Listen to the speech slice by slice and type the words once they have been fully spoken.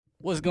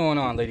What's going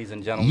on, ladies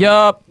and gentlemen?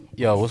 Yup.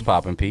 Yo, what's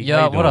poppin', Pete? How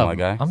Yo, you doing, what up? my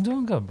guy? I'm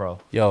doing good, bro.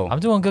 Yo, I'm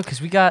doing good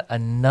because we got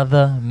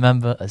another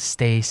member of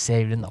Stay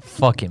Saved in the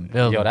fucking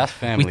building. yo, that's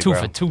family, We two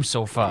bro. for two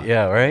so far.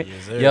 Yeah, right?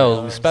 Yes, sir. You know what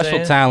Yo, I'm special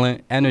saying?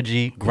 talent,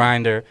 energy,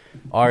 grinder,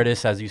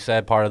 artist, as you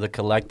said, part of the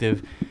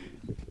collective.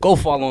 Go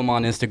follow him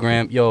on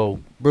Instagram. Yo,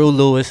 Brew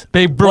Lewis.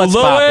 Big Brew What's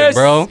Lewis. poppin',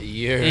 bro?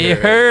 You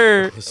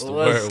heard. What's the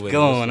What's word with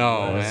going it?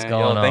 on, What's man?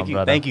 going Yo, on, thank you,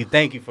 brother?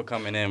 thank you for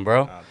coming in,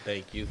 bro.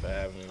 Thank you for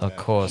having me. Of man.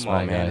 course, Come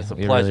on, my man. guy. It's a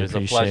We pleasure. really It's a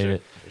appreciate pleasure.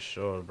 it. For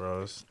sure,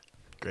 bro. It's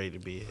great to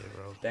be here,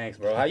 bro. Thanks,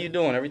 bro. How you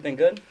doing? Everything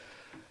good?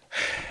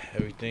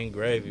 Everything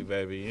gravy,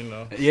 baby. You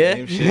know. Yeah?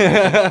 Same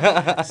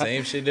shit.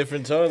 Same shit,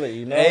 different toilet.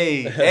 You know.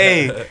 Hey,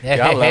 hey. Hey,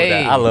 Yo, I love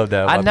that. I love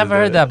that. I about never this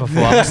heard dude. that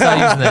before. I'm gonna start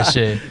using that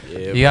shit.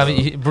 Yeah, You got bro.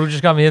 me, Brew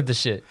just got me hip to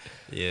shit.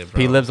 Yeah,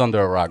 bro. He lives under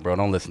a rock, bro.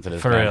 Don't listen to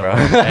this For guy, real. bro.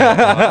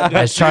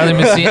 As Charlie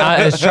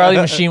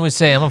Machine would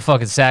say, I'm a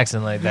fucking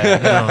Saxon like that.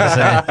 You know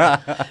what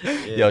I'm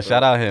saying? Yeah, Yo, bro.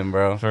 shout out him,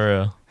 bro. For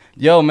real.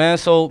 Yo, man,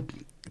 so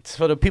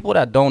for the people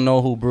that don't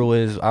know who Brew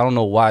is, I don't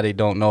know why they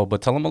don't know,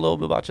 but tell them a little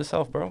bit about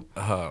yourself, bro.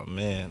 Oh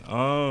man.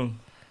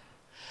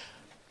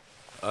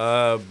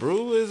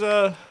 Brew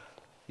is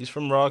he's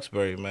from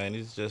Roxbury, man.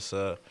 He's just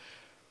one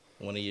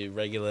of your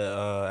regular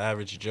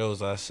average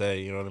Joes, I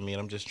say. You know what I mean?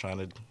 I'm just trying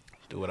to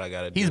do what I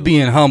gotta do. He's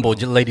being humble,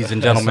 ladies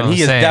and That's gentlemen. what I'm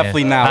He is saying.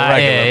 definitely not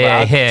regular, yeah, bro.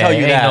 I'll yeah, tell you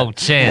ain't that. no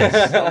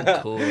chance.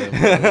 I'm cool. You know,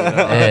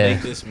 I Yeah.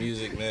 make this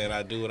music, man.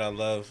 I do what I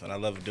love, and I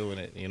love doing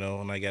it. You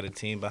know, and I got a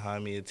team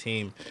behind me, a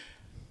team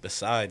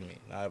beside me,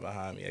 not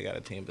behind me. I got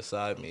a team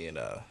beside me, and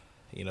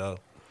you know,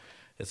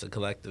 it's a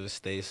collective.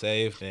 Stay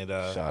safe, and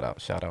Shout out,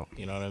 shout out.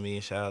 you know what I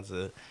mean. Shout out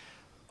to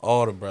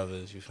all the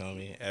brothers. You feel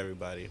me?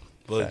 Everybody,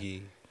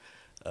 Boogie,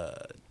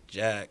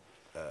 Jack,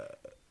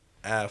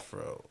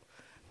 Afro,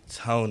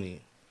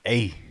 Tony,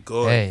 Hey.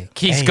 Gordon, Hey,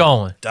 keeps Hey.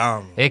 going.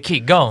 Dom, It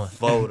keep going.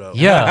 Photo.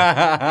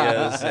 Yeah. You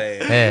know what I'm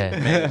saying? Yeah.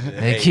 Man,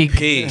 Hey,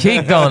 AP.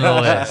 keep going the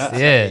list.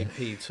 Yeah.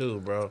 AP too,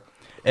 bro.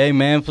 Hey,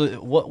 man,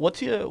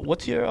 what's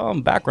your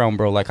background,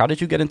 bro? Like, how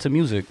did you get into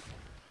music?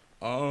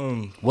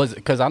 Was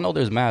because I know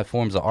there's mad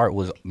forms of art.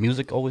 Was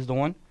music always the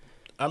one?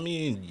 I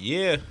mean,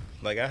 yeah.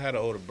 Like, I had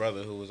an older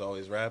brother who was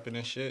always rapping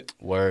and shit,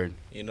 Word.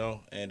 you know?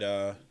 And,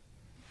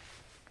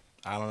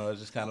 I don't know, it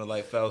just kind of,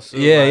 like, fell through.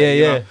 Yeah,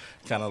 yeah.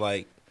 Kind of,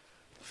 like,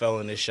 fell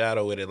in the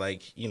shadow with it.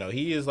 Like, you know,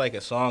 he is, like, a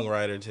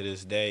songwriter to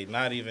this day.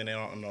 Not even, I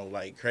don't know,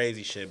 like,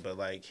 crazy shit, but,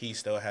 like, he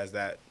still has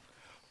that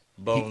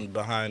bone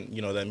behind,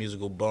 you know, that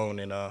musical bone.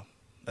 And,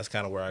 that's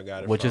kind of where I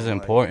got it Which from. is like,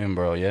 important,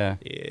 bro. Yeah.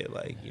 yeah,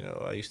 like, you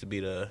know, I used to be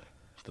the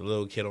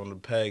little kid on the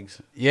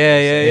pegs. Yeah,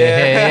 yeah,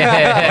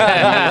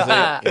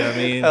 yeah. Music, you know what I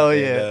mean? Hell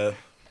And, yeah.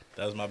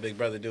 that was my big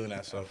brother doing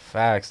that, so.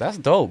 Facts. That's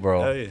dope,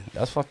 bro. Hell yeah.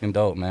 That's fucking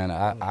dope, man.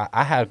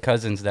 I had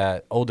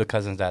older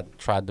cousins that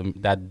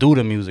that do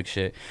the music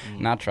shit,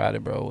 and I tried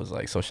it, bro. It was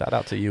like, so shout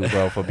out to you,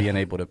 bro, for being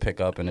able to pick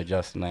up and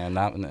adjust, man.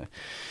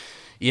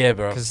 Yeah,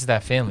 bro. Because it's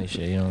that family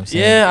shit, you know what I'm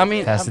saying? Yeah, I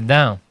mean, Pass it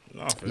down.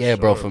 No, for yeah,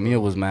 bro. sure, For me, it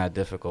was mad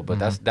difficult, but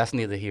that's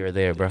neither here or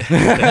there, bro. It's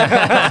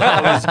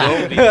always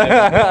gonna be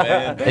difficult,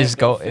 man. Don't It's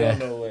go- feel yeah.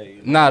 no way.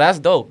 Nah, that's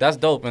dope. That's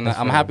dope, and That's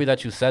I'm fair. happy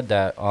that you said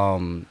that.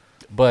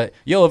 But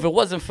yo, if it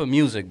wasn't for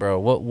music, bro,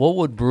 what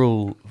would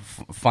Brew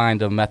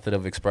find a method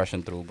of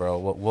expression through, bro?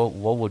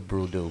 What would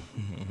Brew do?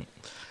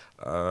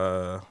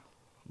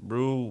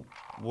 Brew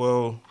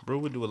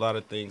would do a lot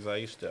of things. I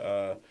used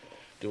to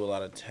do a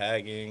lot of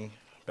tagging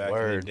back in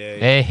Word. the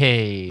day.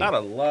 Hey. Not a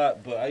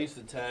lot, but I used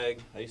to tag.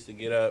 I used to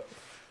get up,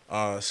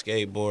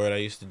 skateboard. I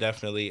used to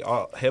definitely.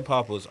 Hip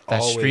hop was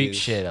That always street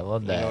shit, I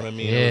love that. You know what I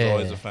mean? It was Yeah.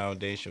 always a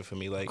foundation for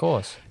me. Like, Of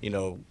course. you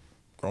know,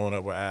 growing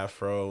up with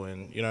Afro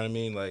and you know what I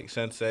mean, like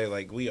Sensei,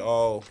 like we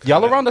all. Y'all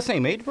kinda- around the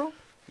same age, bro?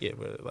 Yeah,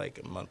 but like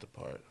a month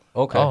apart.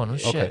 Okay. Oh, no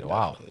Okay. shit.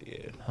 Wow. Yeah.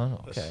 Oh,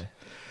 That's- okay.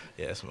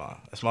 Yeah,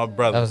 that's my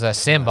brother. That was that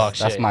sandbox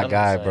That's shit. my you know what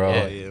I'm guy, saying? bro. Oh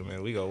Yeah. yeah,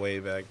 man, we go way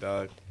back,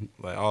 dog.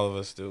 Like all of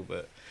us do,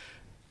 but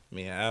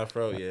me and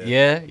Afro,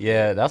 yeah.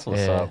 Yeah, that's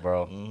what's Yeah. up,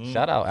 bro. Mhm.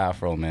 Shout out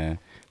Afro, man.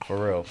 For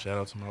real. Shout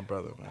out to my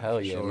brother, man. Hell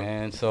for yeah, sure.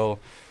 man. So,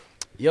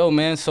 yo,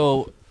 man.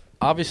 So,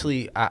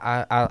 obviously,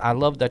 I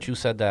love that you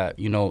said that.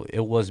 You know,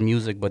 it was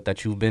music, but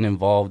that you've been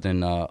involved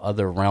in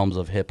other realms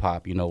of hip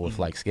hop. You know, with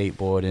like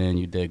skateboarding.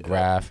 You did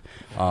graph.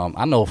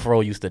 I know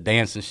Fro used to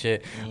dance and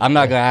shit. I'm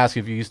not gonna ask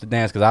you if you used to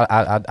dance because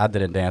I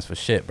didn't dance for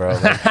shit, bro.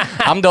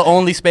 Like, I'm the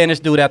only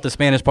Spanish dude at the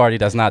Spanish party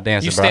that's not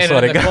dancing, You bro. I standing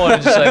swear in to the God. corner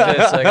just like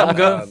this. Like, I'm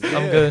good. Yeah.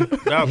 I'm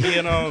good. Nah, me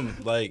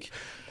and like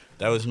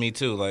that was me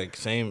too. Like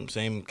same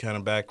kind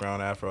of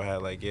background Afro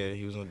had. Like yeah,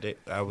 he was on date.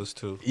 I was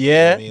too. You know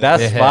Yeah, what I mean?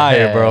 that's Yeah.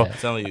 fire, bro. I'm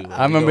telling you. Like,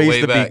 I remember we he go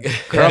used to way be back.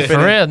 Yeah, crumping.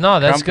 for real. No,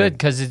 that's Crumping. good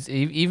because it's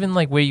even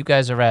like where you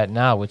guys are at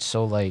now. It's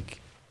so like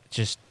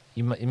just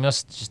you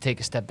must just take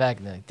a step back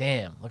and be like,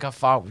 damn, look how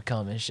far we've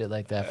come and shit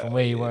like that from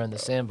where you were in the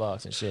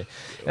sandbox and shit.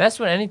 And that's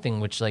what anything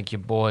which like your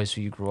boys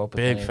who you grew up with.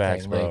 Big and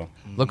facts, everything, bro.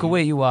 like, look at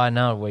where you are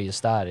now, where you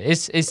started.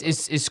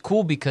 It's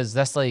cool because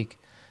that's like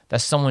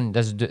that's someone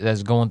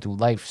that's going through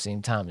life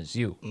same time as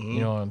you.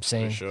 You know what I'm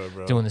saying? sure,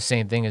 bro. Doing the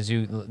same thing as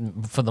you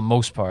for the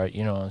most part.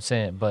 You know what I'm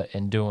saying? But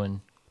and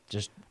doing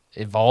just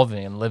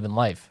evolving and living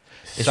life.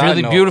 It's Side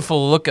really note-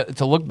 beautiful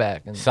to look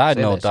back. And Side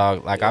say note, that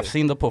dog. Like I've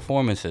seen the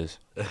performances.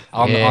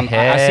 I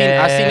Yeah.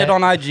 seen it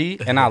on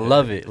IG, and I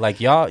love it. Like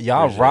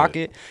y'all rock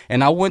it.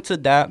 And I went to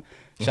DAP.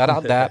 Shout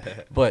out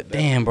DAP. But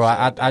damn, bro,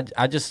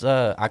 I just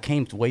I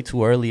came way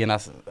too early, and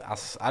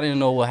I didn't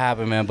know what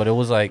happened, man. But it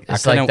was like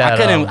It's like that,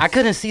 I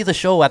couldn't see the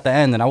show at the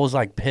end, and I was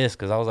like pissed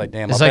because I was like,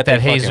 damn, It's I like bet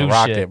that they fucking Jesus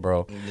rocked shit. it,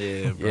 bro.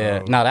 Yeah, bro. Yeah,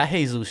 nah, that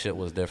Jesus shit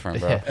was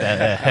different, bro.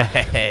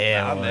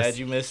 Yeah, I'm mad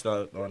you missed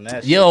on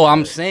that. Yo, shit,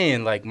 I'm but-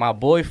 saying, like, my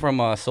boy from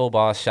Soul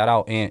Boss, shout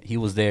out Ant, he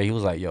was there. He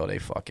was like, yo, they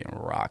fucking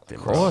rocked it,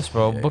 Of bro. course,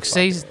 bro. Yeah,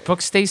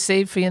 Book stay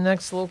safe for your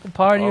next local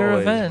party or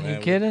Always, event. man.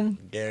 You kidding?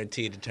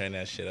 Guaranteed to turn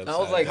that shit up. I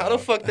was like, how the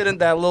fuck didn't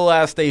that little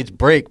ass stage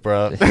break,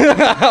 bro?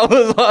 I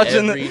was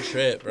watching every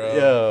trip, bro?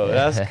 Yo,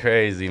 that's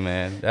crazy,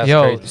 man. That's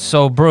Yo, crazy.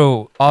 so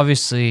bro,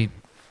 obviously,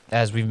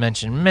 as we've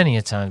mentioned many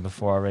a times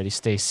before already,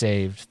 Stay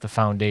Saved, the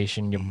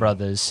foundation, your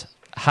brothers.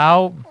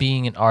 How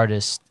being an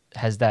artist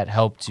has that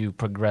helped you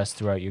progress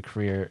throughout your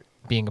career?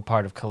 Being a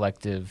part of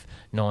Collective,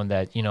 knowing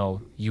that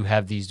you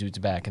have these dudes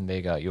back and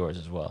they got yours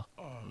as well.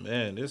 Oh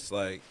man,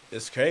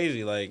 it's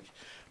crazy. Like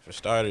for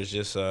starters,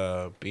 just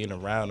being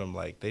around them,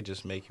 like they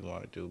just make you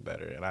want to do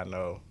better. And I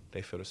know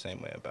they feel the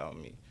same way about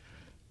me.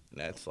 And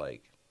that's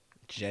like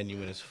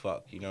genuine as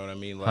fuck. You know what I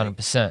mean? Like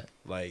 100%.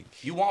 like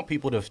You want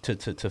people to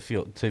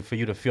feel for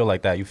you to feel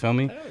like that. You feel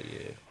me? hell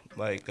yeah.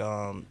 Like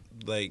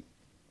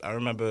I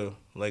remember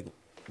like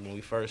when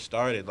we first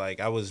started, like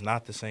I was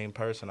not the same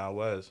person I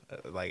was,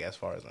 like as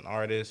far as an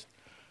artist,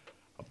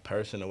 a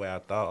person, the way I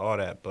thought, all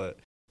that. But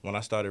when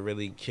I started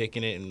really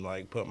kicking it and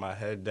like put my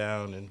head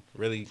down and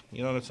really,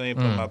 you know what I'm saying,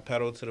 put my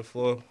pedal to the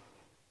floor.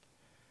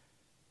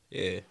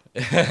 Yeah.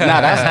 Nah,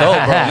 that's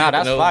dope, bro. Nah,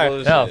 that's No fire.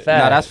 bullshit. No, fact.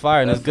 Nah, that's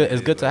fire, and it's good. It's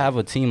Definitely, good to bro. have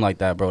a team like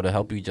that, bro, to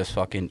help you just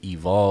fucking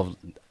evolve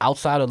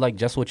outside of like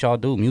just what y'all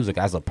do, music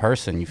as a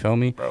person. You feel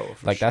me? Bro,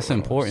 for Like that's sure.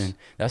 important.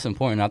 That's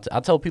important. I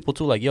tell people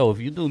too, like, yo, if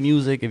you do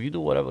music, if you do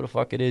whatever the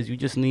fuck it is, you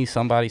just need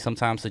somebody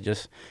sometimes to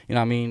just, you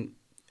know what I mean,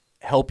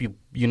 help you,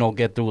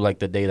 get through like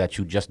the day that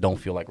you just don't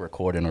feel like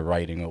recording or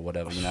writing or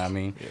whatever. You know what I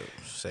mean? Yeah,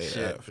 say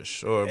that for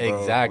sure, bro.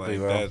 Exactly,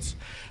 like, bro.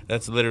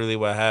 That's literally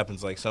what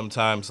happens. Like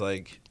sometimes,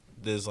 like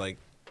there's like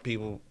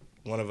people,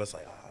 one of us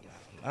like,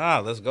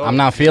 let's go. I'm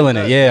not feeling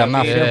it. Yeah, I'm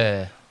not feeling it.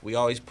 Yeah. We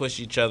always push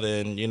each other,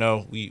 and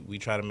we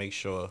try to make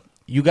sure.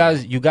 You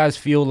guys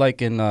feel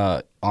like in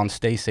on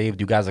Stay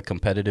Saved, you guys are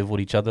competitive with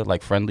each other,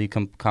 like friendly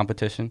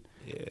competition.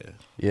 Yeah.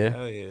 Yeah.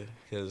 Hell yeah.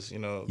 Because You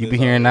there's be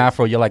hearing always-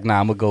 Afro, you're like,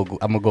 nah, I'm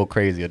gonna go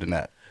crazier than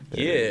that.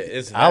 Yeah,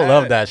 it's. I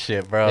love that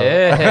shit, bro.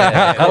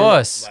 Yeah, of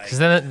course. Like- Because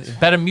then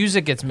better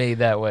music gets made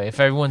that way if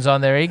everyone's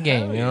on their A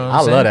game. You know what I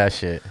I'm saying? love that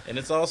shit. And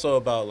it's also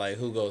about like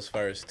who goes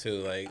first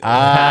too. Like,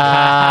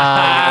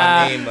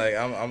 Ah. you know what I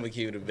mean, like I'm gonna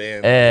keep it a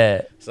band.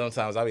 Yeah.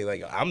 Sometimes I'll be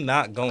like, I'm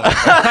not going.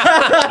 First.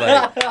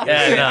 Like,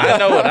 I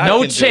know what I No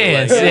can do.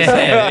 chance, Like, you know what I'm yeah.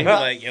 saying? You be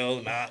like, yo,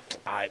 nah,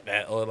 I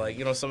bet, or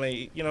like,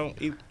 somebody,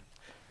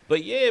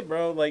 But yeah,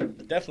 bro, like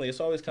definitely, it's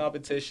always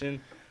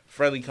competition,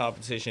 friendly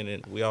competition,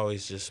 and we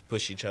always just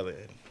push each other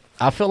in.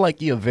 I feel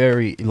like you're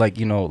very like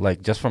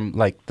just from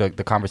like the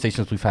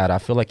conversations we've had, I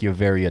feel like you're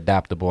very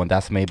adaptable, and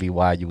that's maybe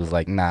why you was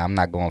like, nah, I'm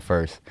not going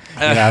first. You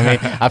know what I mean?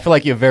 I feel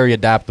like you're very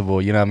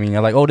adaptable. You know what I mean?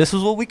 You're like, oh, this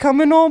is what we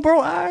coming on, bro.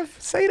 I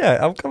say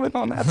that I'm coming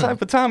on that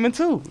type of timing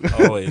too.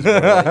 Always, bro.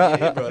 Like,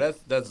 yeah, bro.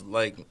 That's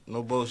like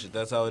no bullshit.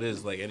 That's how it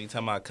is. Like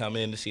anytime I come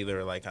in, it's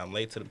either like I'm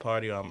late to the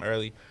party or I'm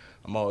early.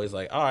 I'm always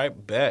like, all right,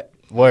 bet.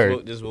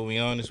 Word. This is what we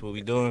on. This is what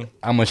we doing.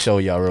 I'm gonna show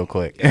y'all real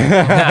quick. And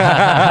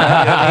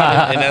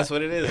that's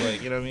what it is.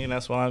 Like, you know what I mean?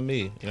 That's why I'm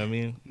me. You know what I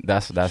mean?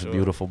 That's Sure.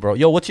 beautiful, bro.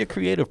 Yo, what's your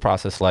creative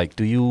process like?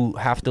 Do you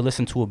have to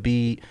listen to a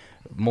beat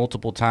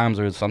multiple times,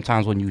 or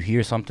sometimes when you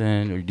hear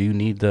something, or do you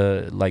need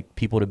the like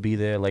people to be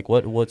there? Like,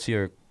 what's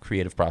your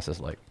creative process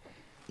like?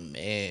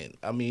 Man,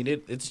 I mean,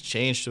 it's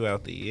changed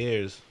throughout the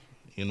years,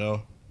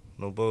 No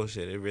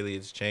bullshit. It really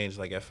has changed.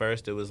 Like, at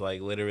first, it was,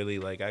 like, literally,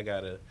 like, I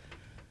gotta,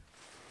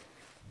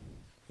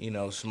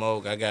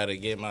 smoke. I gotta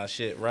get my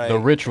shit right. The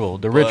ritual.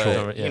 But,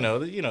 Yeah. you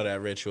know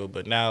that ritual.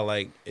 But now,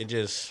 like, it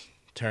just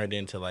turned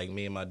into, like,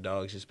 me and my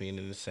dogs just being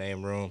in the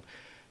same room,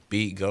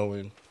 beat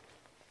going.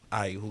 All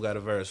right, who got a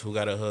verse? Who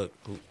got a hook?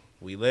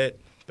 We lit?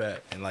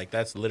 Bet. And, like,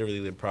 that's literally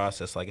the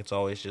process. Like, it's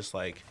always just,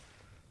 like,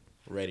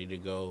 ready to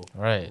go.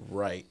 Right.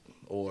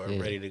 Or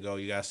Yeah. ready to go.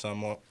 You got some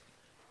more?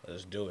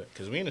 Let's do it.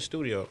 Because we in the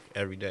studio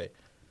every day.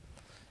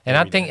 And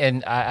I Every think, day.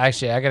 and I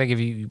gotta give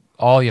you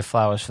all your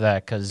flowers for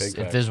that, because Big if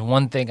facts. there's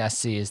one thing I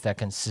see is that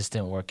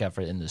consistent work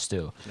effort in the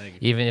stew. Thank you.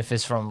 Even if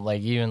it's from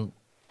like even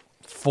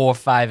 4 or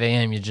 5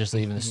 a.m. you're just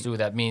leaving the stew.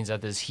 That means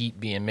that there's heat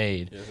being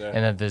made, Yes, sir.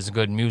 and that there's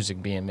good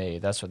music being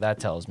made. That's what that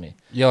tells me.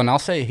 Yo, and I'll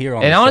say here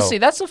on And the honestly, show,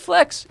 that's a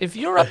flex. If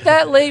you're up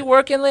that late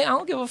working late, I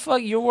don't give a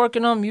fuck. You're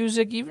working on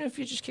music, even if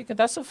you're just kicking.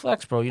 That's a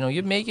flex, bro.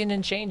 You're making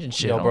and changing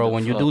shit. I yo, don't bro, give a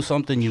when you fuck. do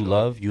something you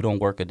love, you don't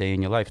work a day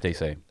in your life, they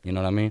say. You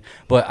know what I mean?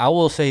 But I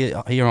will say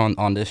here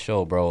on this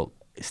show, bro,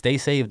 Stay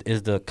Saved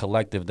is the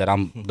collective that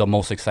I'm the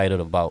most excited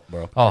about,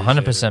 bro. Oh,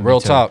 100%.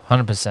 Real talk.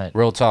 100%.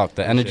 Real talk.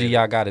 The energy Appreciate it.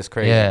 y'all got is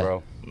crazy, Yeah.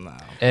 bro. Nah,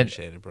 I And-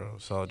 appreciate it, bro.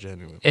 It's all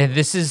genuine. And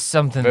this is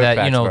something Very that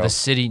facts, bro. the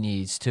city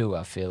needs too.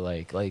 I feel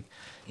like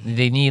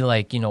they need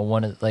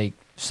one of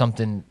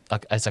something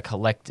as a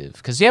collective.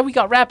 Because we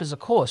got rappers, of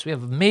course, we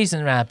have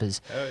amazing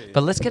rappers, Hell yeah.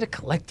 but let's get a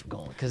collective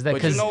going. Because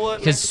But you know what, man?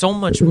 because so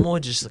much more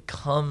just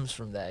comes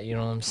from that. You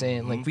know what I'm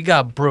saying? Like we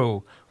got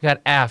Brew, we got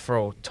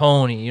Afro,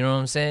 Tony. You know what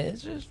I'm saying?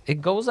 It's just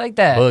it goes like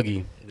that.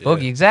 Boogie.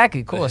 Boogie,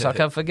 exactly. Of course, I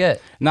can't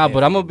forget. Nah, Yeah,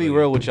 but I'm gonna be Boogie.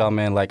 real with y'all,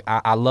 man. Like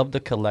I love the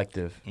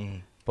collective.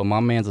 But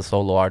my man's a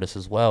solo artist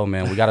as well,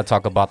 man. We got to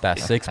talk about that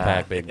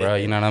 6-pack, big bro.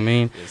 You know what I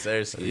mean? Yes,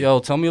 sir, Ski. Yo,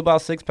 tell me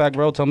about 6-pack,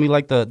 bro. Tell me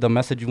like the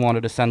message you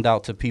wanted to send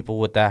out to people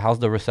with that. How's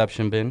the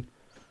reception been?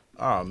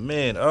 Oh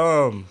man,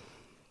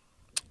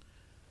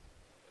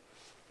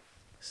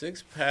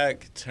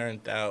 6-pack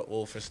turned out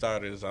well. For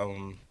starters,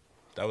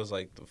 that was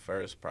like the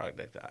first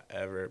project I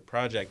ever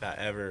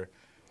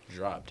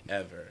dropped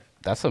ever.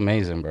 That's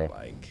amazing, bro.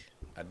 Like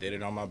I did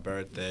it on my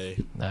birthday.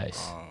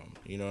 Nice.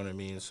 You know what I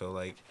mean? So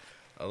like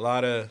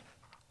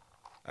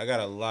I got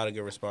a lot of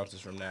good responses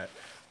from that,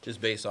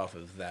 just based off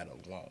of that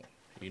alone.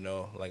 You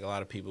know, like a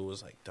lot of people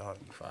was like, "Dog,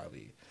 you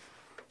finally."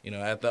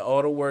 After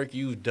all the work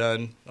you've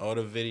done, all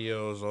the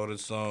videos, all the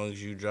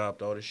songs you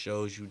dropped, all the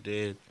shows you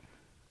did,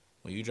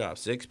 when you dropped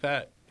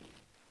 6-pack,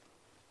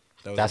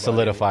 That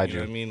solidified You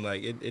know you. what I mean?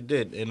 Like, it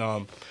did.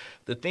 And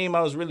the theme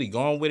I was really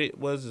going with it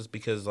is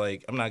because,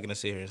 like, I'm not going to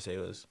sit here and say it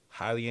was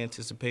highly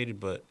anticipated,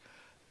 but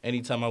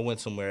anytime I went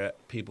somewhere,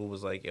 people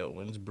was like, yo,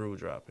 when's Brew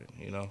dropping,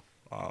 you know?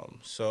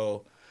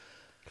 So...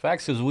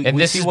 Facts, because And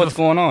we this see is what's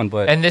going on,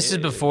 but And this is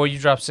before you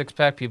drop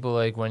 6-pack. People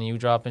like when you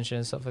drop and shit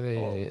and stuff like that.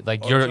 All-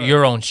 Like all the time.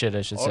 your own shit,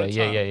 I should all say. the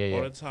Yeah, time, yeah.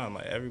 All the time.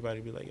 Like,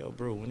 everybody be like, yo,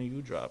 Brew, when are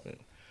you dropping?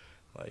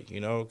 Like,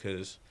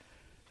 because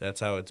that's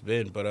how it's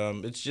been. But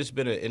it's just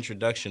been an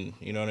introduction,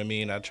 you know what I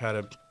mean? I try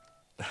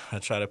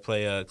to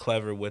play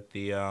clever with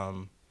the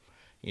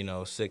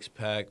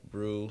 6-pack,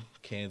 Brew,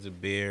 cans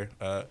of beer,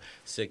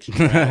 6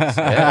 tracks.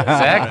 Yeah,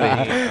 exactly.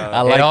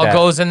 I like it all that.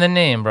 goes in the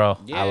name, bro.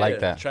 Yeah, I like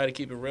that. Try to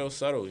keep it real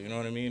subtle, you know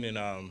what I mean?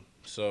 And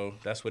so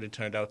that's what it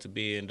turned out to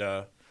be. And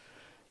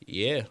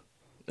yeah,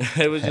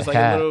 it was just like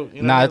a little.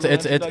 nah, little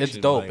it's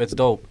introduction, dope. like- It's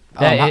dope.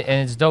 Yeah,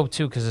 and it's dope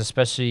too, because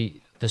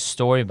especially the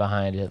story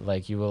behind it.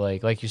 Like you were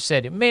like you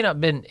said, it may not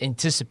have been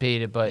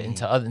anticipated, but in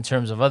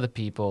terms of other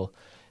people,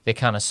 they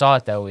kind of saw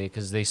it that way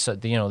because they saw,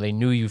 they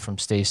knew you from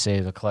Stay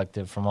Safe, the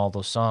collective, from all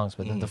those songs.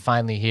 But then to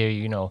finally hear,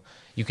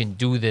 you can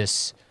do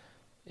this.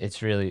 It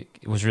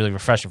was really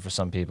refreshing for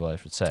some people, I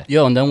should say.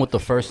 Yo, and then with the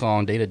first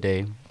song, Day to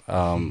Day,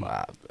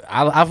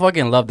 I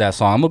fucking love that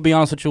song. I'm gonna be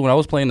honest with you. When I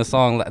was playing the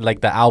song,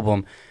 like the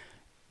album,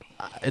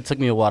 it took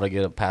me a while to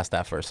get past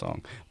that first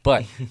song.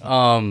 But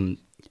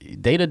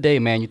Day to Day,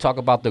 man, you talk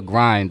about the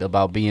grind,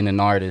 about being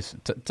an artist.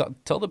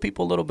 Tell the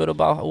people a little bit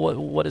about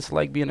what it's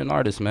like being an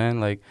artist,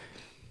 man. Like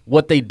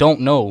what they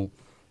don't know,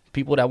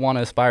 people that want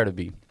to aspire to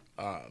be.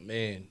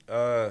 Man,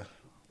 there's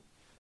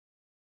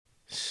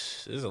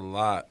a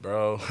lot,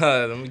 bro.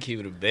 Let me keep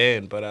it a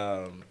band, but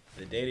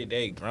the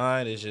day-to-day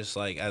grind is just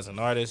like, as an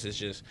artist, it's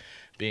just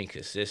being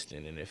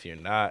consistent, and if you're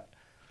not,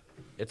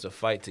 it's a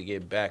fight to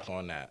get back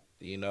on that.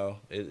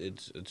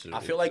 I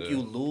feel like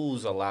you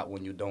lose a lot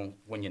when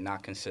you're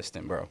not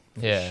consistent, bro.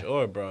 Yeah.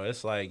 Sure, bro.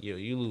 It's like you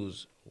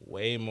lose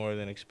way more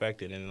than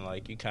expected, and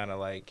like you kind of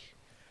like,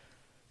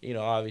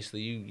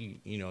 obviously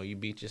you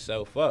beat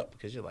yourself up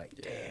because you're like,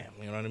 damn,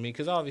 you know what I mean?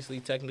 Because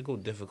obviously technical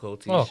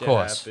difficulties, Well, of shit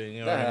course. happen, you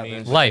know That what happens. I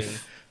mean?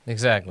 Life.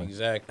 Exactly.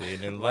 Exactly,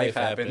 and then life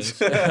happens.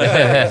 happens.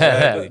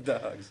 Exactly.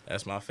 Dogs.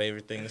 That's my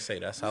favorite thing to say.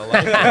 That's how life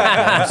is. You know what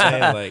I'm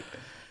saying? Like,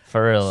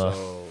 For real. though.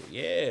 so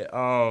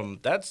yeah,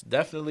 that's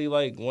definitely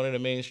like one of the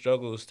main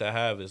struggles to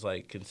have is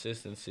like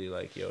consistency.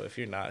 Like, yo, if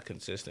you're not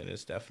consistent,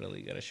 it's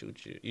definitely gonna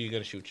shoot you. You're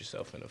gonna shoot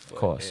yourself in the foot. Of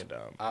course. And,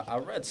 I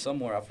read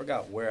somewhere, I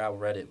forgot where I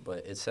read it,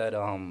 but it said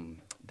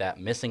that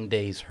missing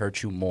days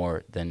hurt you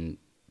more than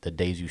the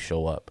days you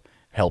show up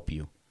help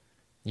you.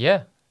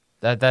 Yeah,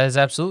 that is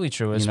absolutely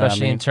true, You know what I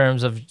especially in mean?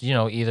 terms of,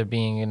 either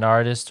being an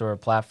artist or a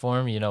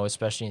platform,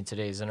 especially in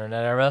today's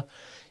internet era.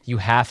 You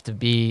have to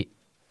be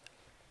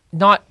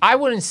I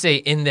wouldn't say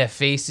in their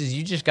faces,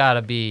 you just got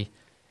to be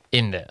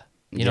in there.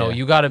 Yeah.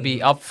 You got to be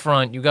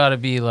upfront, you got to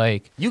be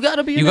like You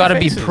gotta be. you got to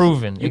be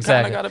proven. You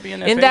exactly. Gotta be in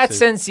their in that faces.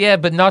 sense, yeah,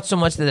 but not so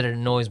much that it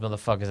annoys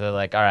motherfuckers. They're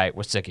like, all right,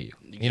 we're sick of you.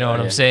 You know what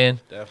Yeah. I'm saying?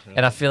 definitely.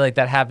 And I feel like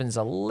that happens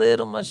a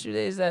little much these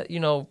days that,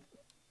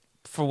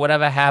 for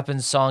whatever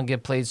happens, song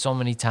get played so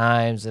many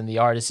times and the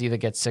artist either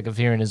gets sick of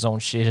hearing his own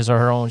shit, his or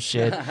her own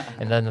shit,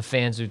 and then the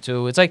fans do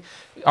too. It's like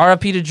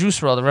RIP to Juice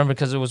WRLD, I remember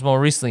because it was more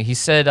recently. He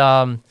said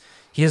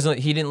he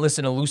didn't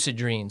listen to Lucid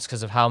Dreams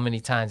because of how many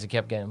times it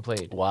kept getting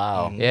played.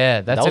 Wow.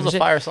 Yeah, That type was of a shit.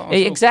 fire song,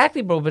 Hey, too.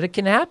 exactly, bro. But it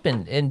can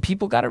happen, and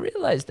people got to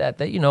realize that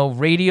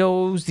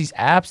radios, these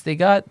apps, they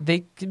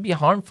can be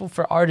harmful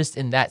for artists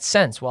in that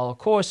sense. While of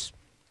course,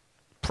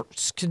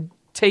 could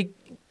take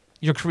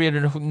your career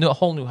to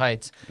whole new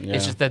heights. Yeah.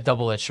 It's just that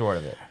double-edged sword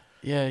of it.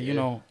 Yeah,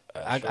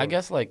 I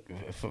guess like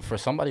for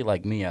somebody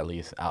like me at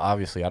least,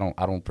 obviously I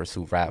don't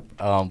pursue rap.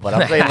 But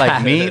I'm saying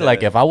like me,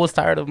 like if I was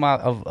tired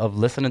of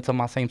listening to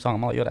my same song,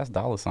 I'm like, yo, that's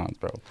dollar signs,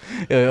 bro,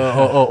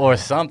 or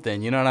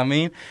something. You know what I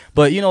mean?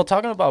 But you know,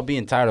 talking about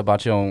being tired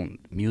about your own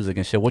music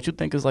and shit, what you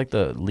think is like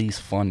the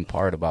least fun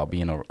part about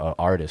being a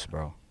artist,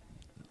 bro?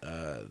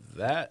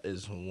 That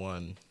is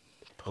one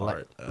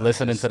part.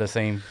 Listening to the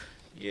same.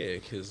 Yeah,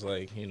 cause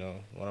like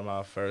one of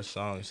my first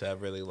songs that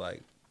really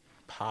like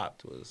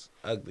popped was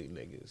 "Ugly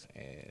Niggas,"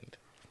 and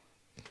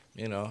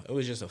it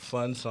was just a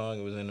fun song.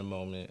 It was in the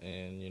moment,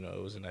 and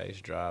it was a nice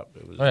drop.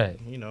 It was Right.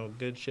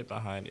 Good shit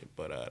behind it.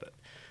 But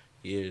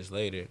years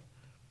later,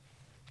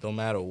 no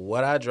matter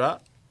what I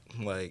drop,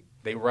 like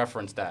They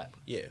reference that.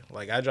 yeah,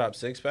 like I dropped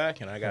Six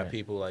Pack, and I got Right.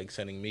 people like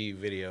sending me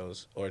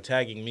videos or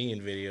tagging me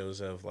in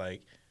videos of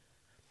like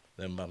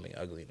them bumming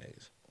 "Ugly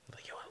Niggas."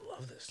 Like, yo, I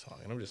love this song,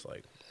 and I'm just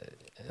like.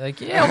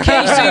 Like, yeah,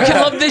 okay, so you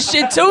can love this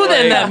shit too.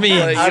 Then that means,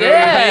 Like, you know what I mean?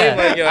 yeah.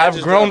 Like, yo, I I've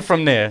just grown dropped-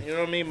 from there. You know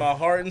what I mean? My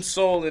heart and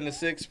soul in the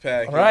Six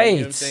Pack. You know what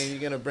Right. I'm saying?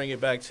 You're gonna bring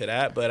it back to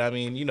that, but I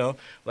mean,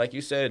 like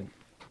you said,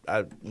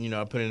 I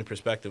put it in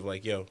perspective.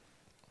 Like, yo,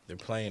 they're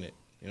playing it.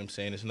 You know what I'm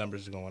saying? His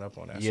numbers are going up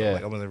on that. Yeah. So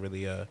like, I wasn't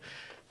really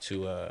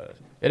too.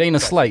 It ain't a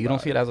slight. You don't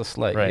about see it as a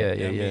slight. Right. Yeah, You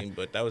know what I yeah. mean?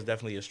 But that was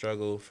definitely a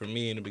struggle for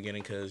me in the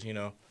beginning because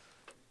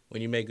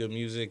when you make good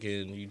music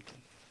and you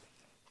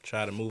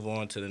try to move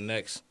on to the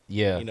next,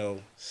 Yeah.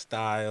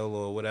 style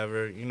or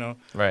whatever,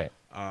 Right.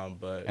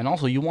 But And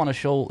also, you want to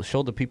show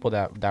the people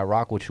that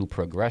rock with you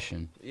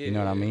progression. You know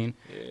what I mean?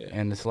 Yeah.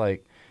 And it's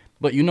like,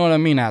 but you know what I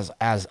mean? As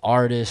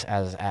artists,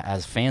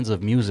 as fans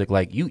of music,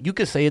 like you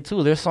could say it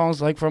too. There's songs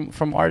like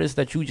from artists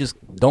that you just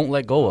don't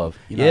let go of.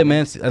 You know Yeah, what I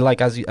man. Like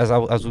as we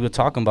were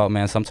talking about,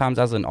 man. Sometimes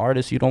as an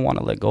artist, you don't want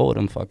to let go of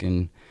them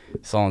fucking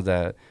songs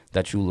that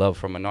you love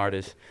from an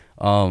artist.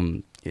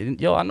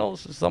 Yo, I know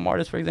some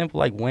artists, for example,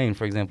 like Wayne,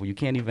 for example, you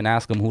can't even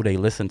ask them who they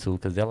listen to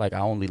because they're like, I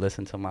only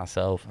listen to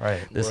myself.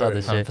 Right. This Word.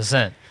 other shit.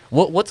 100%.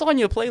 What's on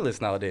your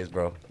playlist nowadays,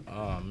 bro?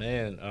 Oh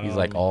man, He's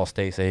like, all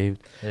stay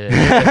saved.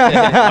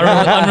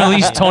 Yeah.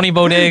 Unreleased Tony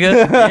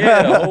Bodega.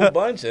 yeah, a whole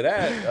bunch of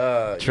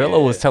that. Trillo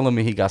yeah. was telling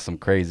me he got some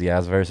crazy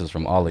ass verses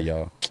from all of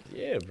y'all.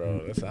 Yeah, bro,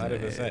 that's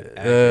 100%.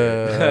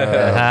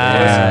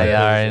 Ah, you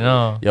already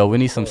know. Yo, we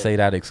need some Say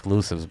That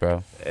exclusives,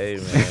 bro. Hey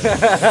man,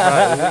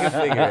 right, we can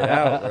figure it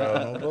out,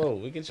 bro. Whoa,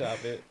 we can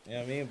chop it. You know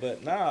what I mean?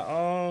 But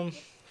nah,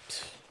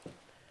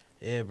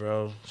 yeah,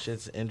 bro,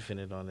 shit's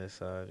infinite on this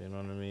side. You know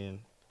what I mean?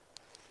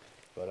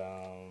 But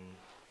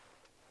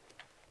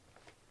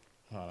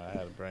hold on, I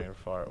had a brain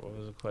fart. What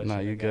was the question? Nah,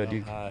 you again? good,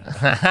 you I'm good.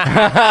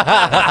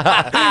 high.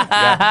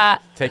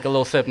 Take a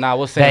little sip. Now, I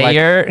was saying,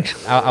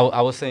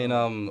 I was saying,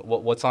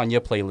 what's on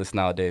your playlist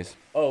nowadays?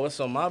 Oh, what's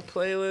on my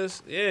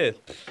playlist? Yeah,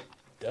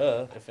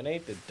 duh. If it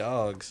ain't the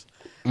dogs.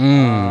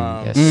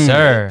 Yes, if it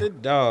sir. ain't the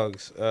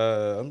dogs.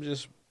 I'm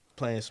just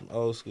playing some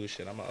old school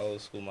shit. I'm an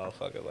old school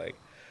motherfucker. Like,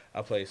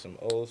 I'll play some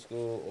old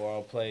school or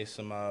I'll play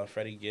some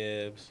Freddie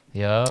Gibbs.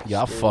 Yup.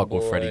 Yeah, I fuck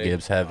with Freddie Schoolboy,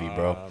 Gibbs heavy,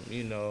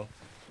 bro.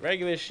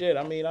 Regular shit.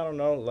 I mean, I don't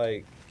know.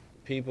 Like,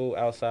 people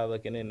outside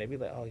looking in, they be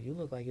like, oh, you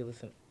look like you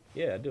listen.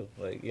 Yeah, I do.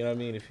 Like, you know what I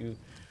mean?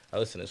 I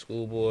listen to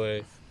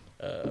Schoolboy,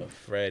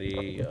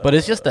 Freddie. But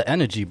it's just the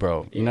energy,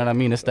 bro. You know what I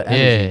mean? It's the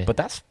energy. Yeah. But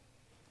that's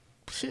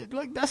shit.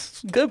 Like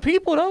that's good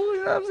people, though.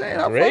 You know what I'm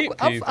saying? Great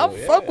I people,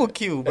 fuck yeah. with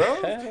Q,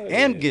 bro, Hell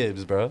and yeah.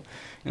 Gibbs, bro.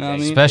 You know what I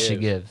mean? Especially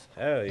Gibbs.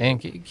 Hell yeah.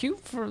 And cute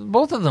for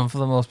both of them for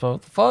the most part.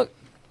 What the fuck?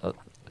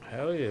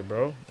 Hell yeah,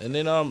 bro. And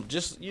then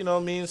just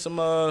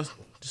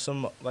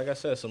some like I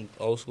said, some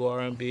old school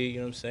R&B. You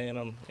know what I'm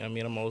saying?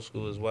 I'm old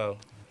school as well.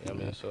 You know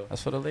what I mean? So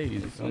That's for the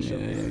ladies. You feel me? Sure.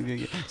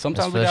 Yeah.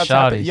 Sometimes for we the gotta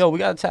tap shawties. we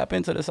gotta tap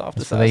into the softer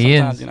That's for side. the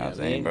Sometimes, yins. you know what I'm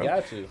you saying, bro?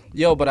 got to.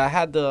 Yo, but I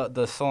had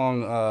the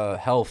song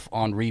 "Health"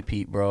 on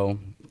repeat, bro.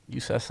 You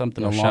said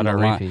something along shout the out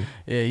line. Repeat.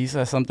 Yeah, he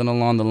said something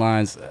along the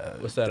lines.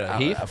 What's that?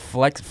 Heath?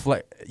 Flex.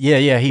 Yeah,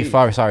 Heath.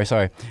 Heath.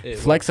 Sorry. Yeah,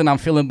 Flexing, I'm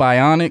feeling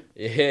bionic.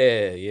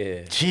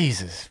 Yeah.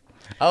 Jesus.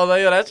 I was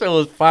like, yo, that shit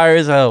was fire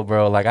as hell,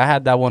 bro. Like, I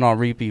had that one on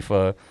repeat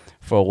for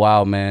a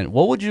while, man.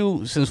 What would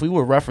you, since we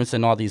were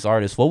referencing all these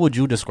artists, what would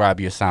you describe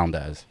your sound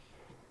as?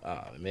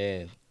 Oh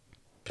man.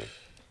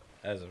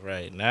 As of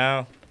right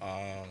now,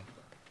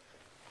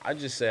 I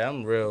just say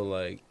I'm real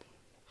like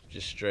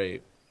just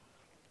straight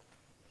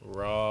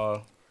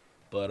raw,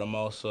 but I'm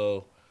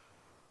also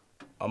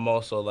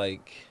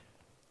like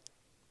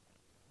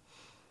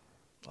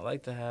I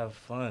like to have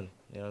fun.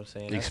 You know what I'm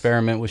saying? That's-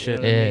 Experiment with you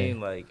shit. know what I Yeah. mean?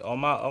 Like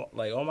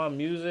all my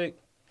music,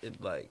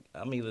 it like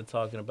I'm either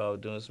talking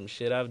about doing some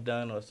shit I've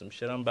done or some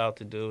shit I'm about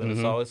to do, and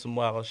it's Mhm. always some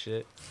wild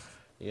shit.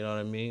 You know what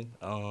I mean?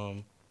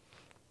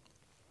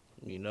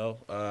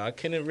 I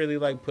couldn't really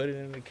like put it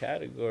in a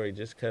category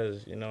just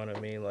because, you know what I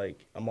mean? Like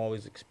I'm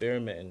always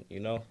experimenting,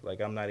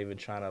 like I'm not even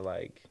trying to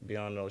like be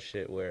on no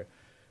shit where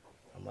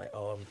I'm like,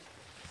 oh,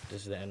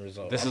 this is the end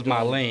result. This I'm is my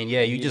doing- lane.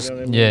 Yeah, you just, know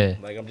what I mean? Yeah.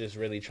 Like I'm just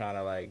really trying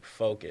to like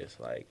focus,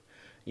 like,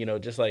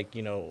 just like,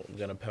 I'm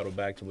gonna pedal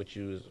back to what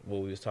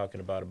we was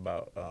talking about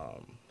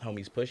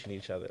homies pushing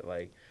each other.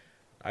 Like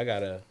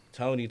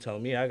Tony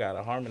told me I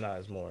gotta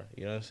harmonize more.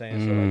 You know what I'm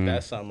saying? So like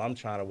that's something I'm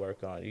trying to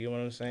work on. You get what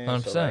I'm saying?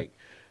 100%. So like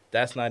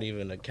that's not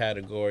even a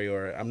category,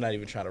 or I'm not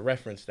even trying to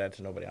reference that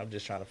to nobody. I'm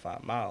just trying to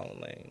find my own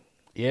lane.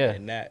 Yeah.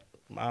 And that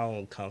my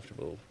own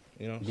comfortable.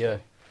 You know? Yeah.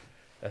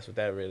 That's what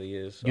that really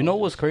is. So You know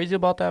what's crazy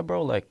about that,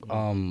 bro? Like,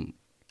 I'm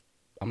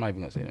not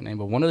even gonna say the name,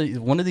 but one of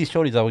these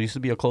shorties that used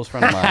to be a close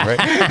friend of mine, right?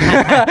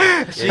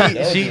 I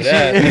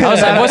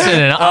was like, what's it,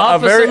 an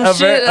off or some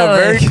shit? A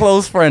very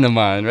close friend of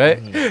mine,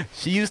 right?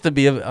 She used to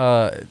be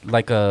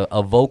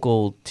a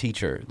vocal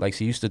teacher. Like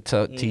she used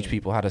to teach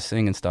people how to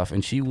sing and stuff.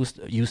 And she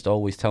used to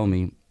always tell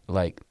me,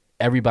 like,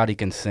 everybody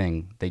can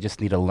sing. They just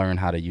need to learn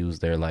how to use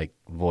their like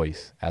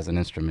voice as an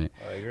instrument.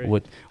 I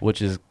agree.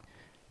 Which is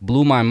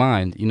blew my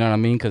mind. You know what I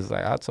mean? Because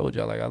like I told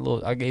you, like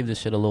I gave this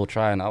shit a little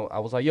try, and I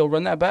was like, yo,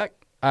 run that back.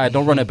 All right,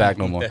 don't run it back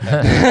no more. I'm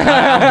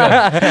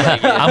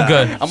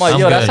good. I'm like,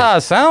 yo, that's how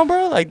it sound,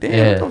 bro. Like, damn,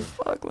 Yeah. what the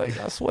fuck? Like,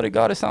 I swear to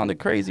God, it sounded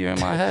crazier in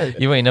my head.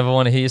 You ain't never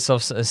want to hear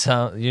yourself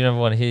sound. You never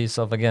want to hear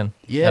yourself again.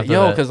 Yeah, after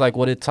yo, that. because like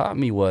what it taught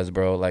me was,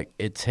 bro, like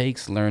it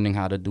takes learning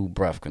how to do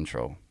breath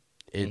control.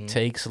 It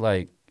takes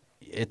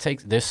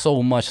there's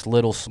so much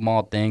little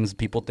small things.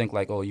 People think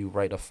like, oh, you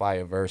write a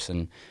fire verse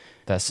and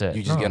That's it.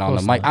 you just No, get of on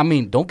the course mic. not. I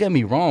mean, don't get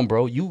me wrong,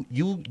 bro.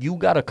 You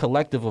got a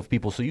collective of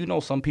people, so you know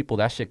some people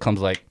that shit comes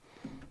like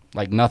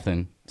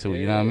nothing to.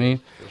 You know what I mean?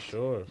 For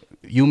sure.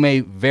 You may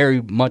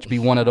very much be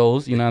one of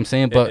those, you know what I'm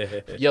saying?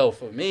 But yo,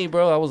 for me,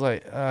 bro, I was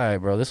like, all right,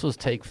 bro, this was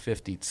take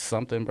 50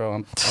 something, bro.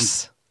 I'm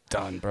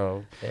done,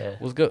 bro. Yeah.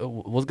 What's good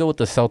with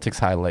the Celtics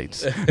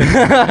highlights?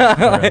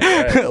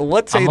 Right.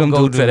 What I'ma Tatum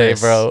go do do today,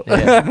 this. bro?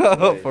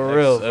 Yeah. For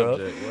real, bro.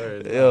 Subject,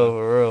 word. Yo,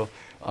 for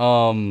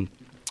real.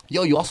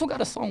 Yo, you also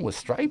got a song with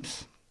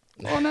Stripes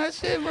on that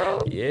shit, bro.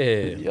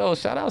 Yeah. Yo,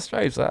 shout out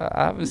Stripes. I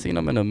haven't seen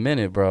him in a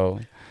minute, bro.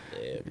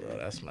 Yeah, bro.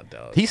 That's my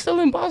dog. He's still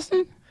in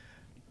Boston?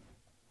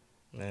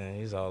 Man,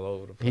 he's all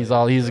over the place.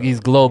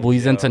 He's global.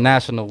 He's Yo.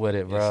 international with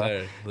it, bro. Yes,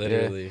 sir.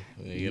 Literally.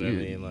 You know what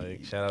I mean?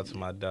 Like, shout out to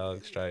my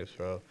dog Stripes,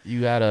 bro.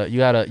 You had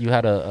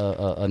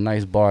a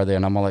nice bar there,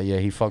 and I'm all like, yeah,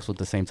 he fucks with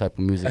the same type of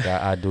music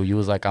I do. You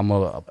was like, I'm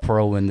a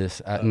pro in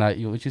this.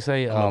 What you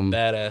say? I'm a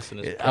badass in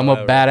this. I'm a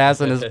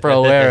badass in this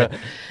pro era.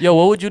 Yo,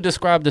 what would you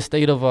describe the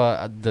state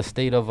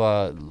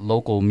of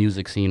local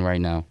music scene right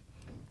now?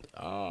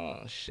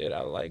 Oh shit,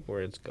 I like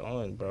where it's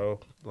going, bro.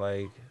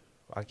 Like,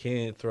 I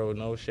can't throw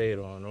no shade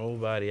on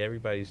nobody.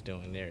 Everybody's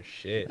doing their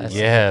shit. That's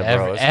Yeah,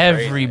 bro, it's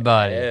crazy.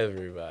 everybody.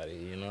 Everybody,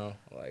 you know.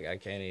 Like I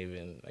can't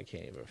even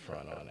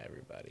front on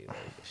everybody. Like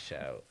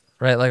shout.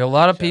 Right, like a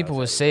lot of Shout out people to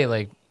would say,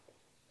 everybody. like,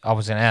 I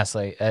was gonna ask,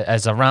 like,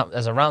 as a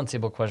round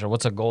table question,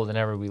 what's a golden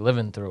era we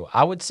living through?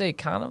 I would say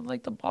kind of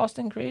like the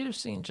Boston creative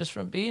scene, just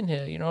from being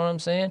here. You know what I'm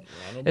saying?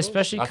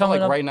 Especially I feel coming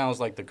like up, right now is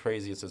like the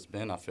craziest it's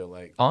been. I feel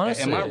like.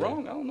 Honestly. Am I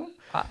wrong? I don't know.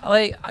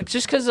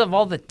 just because of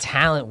all the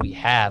talent we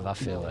have. I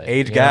feel like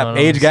Age you know what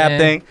I'm gap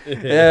saying? thing.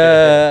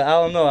 Yeah, I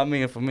don't know. I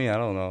mean, for me, I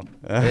don't know.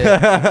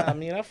 I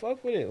mean, I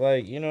fuck with it.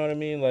 Like, you know what I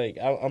mean? Like,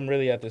 I'm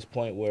really at this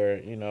point where,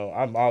 you know,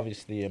 I'm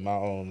obviously in my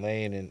own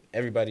lane, and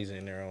everybody's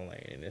in their own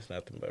lane, and it's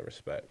nothing but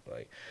respect.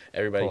 Like,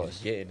 everybody's course.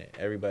 just getting it.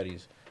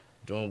 Everybody's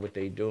doing what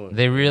they doing.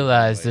 They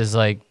realize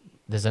Like,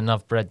 there's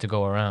enough bread to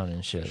go around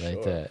and shit for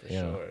like sure, that. for You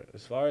know, sure.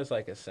 As far as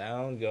like a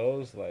sound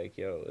goes, like,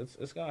 yo,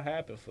 it's gonna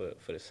happen for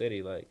the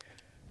city. Like,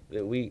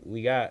 that we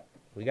got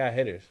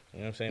hitters. You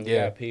know what I'm saying? We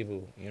Yeah. got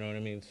people. You know what I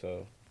mean?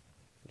 So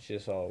it's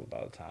just all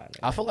about time.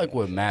 I feel like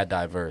we're mad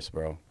diverse,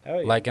 bro.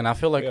 Hell yeah. Like, and I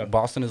feel like Yeah.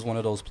 Boston is one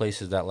of those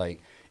places that like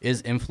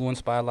is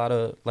influenced by a lot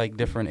of like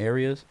different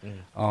areas.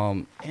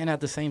 And at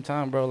the same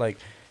time, bro, like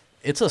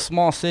it's a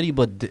small city,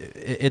 but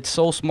it's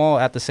so small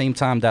at the same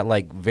time that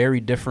like very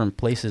different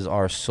places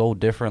are so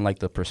different. Like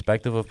the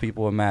perspective of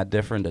people are mad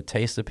different, the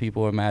taste of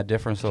people are mad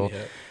different. So Yeah.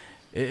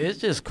 it's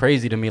just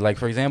crazy to me. Like,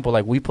 for example,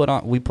 like we put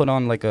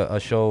on like a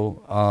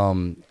show.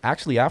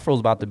 Actually,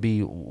 Afro's about to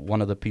be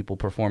one of the people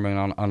performing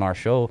on our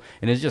show,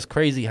 and it's just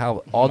crazy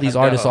how all these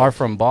artists are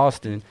from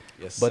Boston.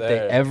 Yes, But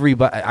sir.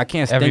 I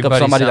can't think of Everybody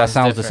somebody that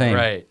sounds sounds the different, same.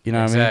 right, You know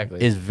what I exactly.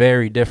 mean? It's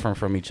very different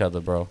from each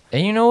other, bro.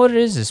 and you know what it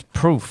is? It's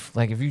proof.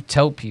 Like if you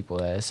tell people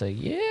that, it's like,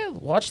 yeah,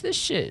 watch this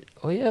shit.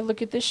 Oh yeah,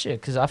 look at this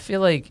shit. Because I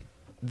feel like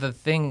the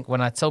thing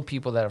when I tell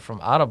people that are from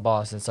out of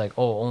Boston, it's like,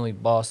 oh, only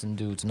Boston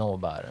dudes know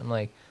about it. I'm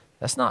like,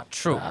 that's not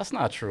true. That's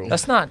not true.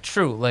 That's not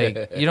true.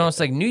 Like, you know, it's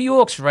like New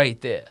York's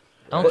right there.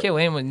 I don't care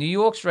what anyone. New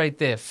York's right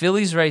there.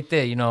 Philly's right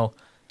there. You know,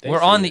 They we're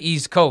see on it. the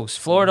East Coast.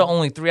 Florida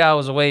only 3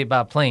 hours away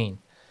by plane.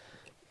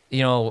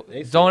 You know,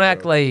 They see don't it,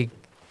 act bro. like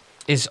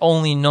it's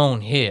only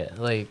known here.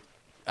 Like,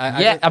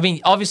 I I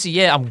mean, obviously,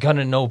 yeah, I'm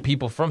gonna know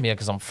people from here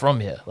because I'm from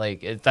here.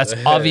 Like, that's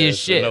obvious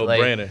It's a shit. Like,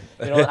 no-brainer.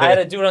 you know, I had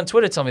a dude on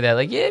Twitter tell me that.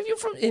 Like, yeah, if you're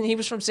from, and he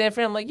was from San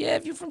Fran. I'm like, yeah,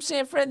 if you're from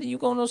San Fran, then you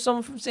gonna know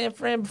someone from San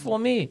Fran before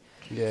me.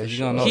 yeah, you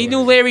don't know. He knew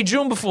Larry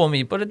June before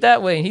me, put it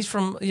that way. He's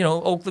from, you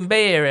know, Oakland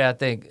Bay area, I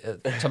think,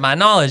 to my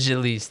knowledge at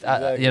least.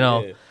 Exactly, You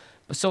know, yeah.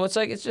 so it's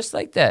like it's just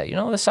like that. You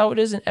know, that's how it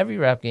is in every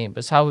rap game. But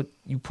it's how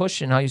you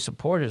push and how you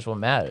support is what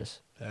matters.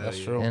 That's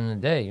yeah. true. At the end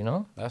of the day, you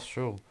know. That's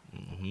true.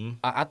 Mm-hmm.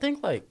 I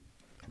think like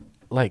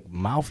like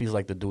Malfi's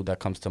like the dude that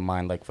comes to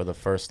mind like for the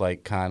first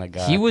like kind of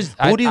guy. He was.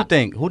 Who do you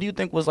think? Who do you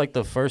think was like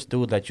the first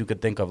dude that you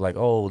could think of like,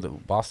 oh, the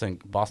Boston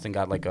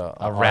got like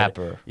a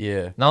rapper.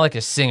 Yeah. Not like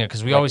a singer,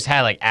 because we always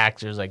had like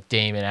actors like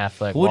Damon,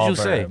 Affleck, Who would you Wahlberg,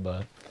 say?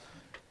 But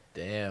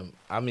Damn.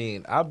 I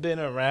mean, I've been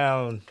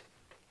around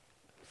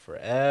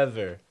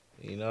forever,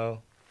 you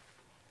know?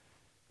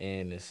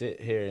 And to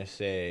sit here and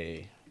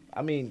say,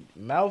 I mean,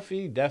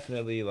 Malfi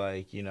definitely,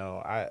 like, you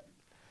know,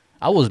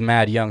 I was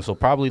mad young, so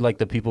probably like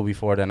the people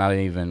before then I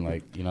didn't even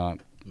like, you know,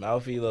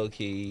 Malfi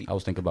low-key. I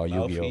was thinking about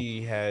Yu-Gi-Oh.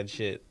 Malfi had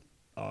shit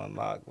on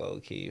lock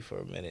low-key for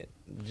a minute.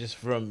 Just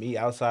from me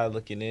outside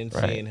looking in,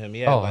 Right. seeing him.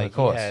 He had, Of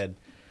course. he had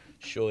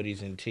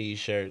shorties and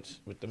T-shirts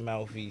with the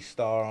Malfi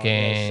star on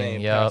Gang, there,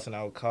 saying yup. passing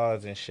out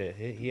cards and shit.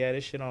 He had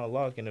his shit on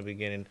lock in the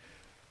beginning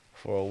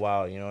for a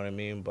while, you know what I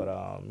mean?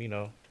 But, you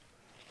know,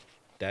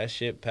 that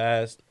shit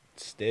passed.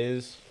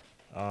 Stiz.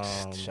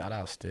 Shout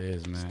out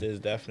Stiz, man.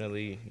 Stiz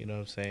definitely, you know what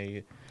I'm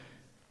saying,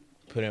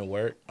 put in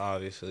work,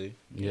 obviously.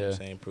 You know what I'm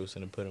saying, Prusen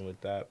and put in with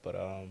that. But,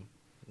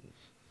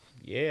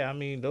 yeah, I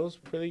mean, those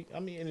pretty, I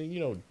mean, and, you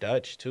know,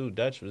 Dutch, too.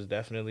 Dutch was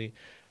definitely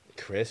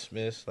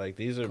Christmas. Like,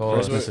 these are,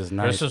 Christmas is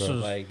nice, Christmas bro.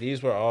 was- like,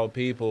 these were all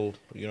people,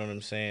 you know what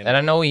I'm saying? and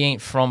I know he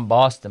ain't from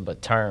Boston,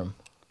 but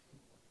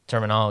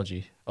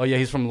terminology. Oh yeah,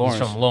 he's from Lawrence.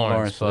 He's from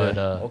Lawrence, but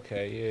yeah.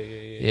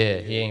 Okay, yeah,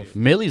 he ain't.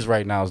 Millie's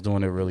right now is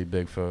doing it really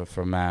big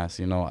for Mass.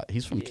 You know,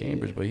 he's from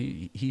Cambridge, but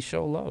he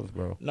show love,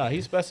 bro. No,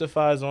 he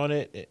specifies on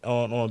it,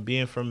 on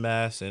being from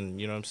Mass, and,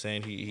 you know what I'm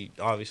saying, he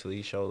obviously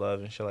he show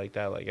love and shit like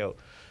that. Like, yo,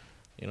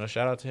 you know,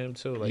 shout out to him,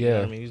 too. Like, you know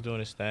what I mean? He's doing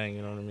his thing,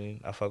 you know what I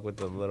mean? I fuck with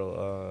the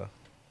little,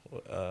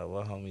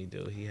 what homie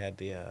do? He had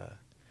the,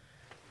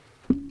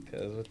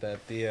 cause with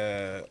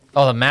that,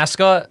 Oh, the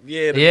mascot.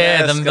 yeah,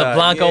 the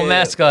Blanco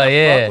mascot. I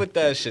Yeah. fuck with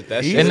that shit.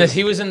 That He's shit.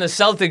 He was in the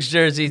Celtics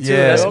jersey too.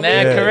 Yeah, That's yeah,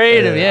 mad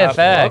creative. Yeah, I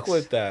facts. fuck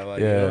with that. Like,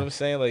 you know what I'm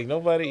saying? Like,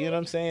 nobody, you know what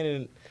I'm saying?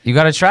 And You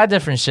gotta try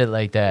different shit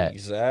like that.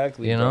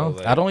 exactly, You know? bro,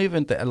 like, I don't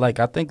even like.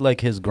 I think like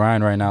his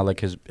grind right now, like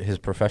his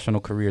professional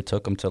career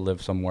took him to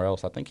live somewhere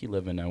else. I think he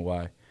live in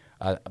NY.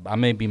 I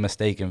may be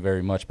mistaken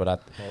very much, but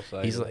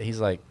most he's likely.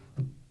 like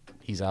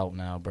he's out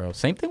now, bro.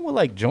 Same thing with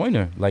like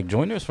Joyner. Like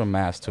Joyner's from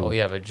Mass too. Oh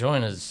yeah, but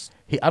Joyner's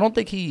I don't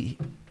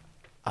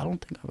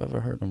think I've ever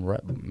heard him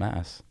rep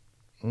Mass.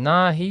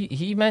 nah.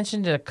 He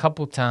mentioned it a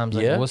couple times,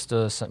 like Yeah?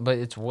 Worcester, but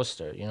it's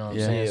Worcester. You know what I'm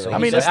Yeah. saying? Yeah, So I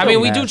he's mean, like- it's I mean,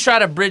 still we do Mass. try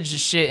to bridge the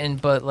shit in,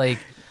 but like,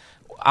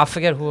 I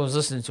forget who I was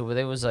listening to, but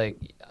they was like,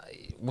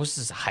 "What's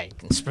this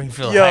hike in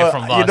Springfield Yo, hike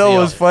from Boston?" you know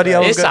what's funny? I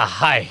was It's a gonna-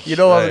 hike. You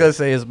know what I was Right. gonna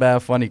say is bad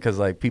funny because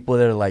like people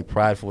that are like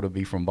prideful to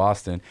be from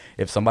Boston,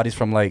 if somebody's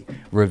from like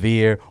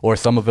Revere or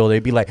Somerville,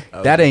 they'd be like,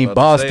 was "That just ain't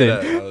about to say Boston.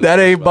 that. I was That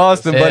just ain't about to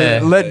Boston." say But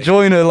that. let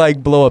Joyner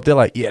like blow up. They're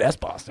like, "Yeah, that's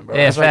Boston, bro."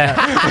 Yeah, It's like,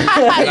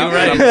 fact.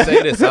 I'm gonna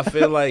say this. I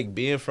feel like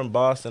being from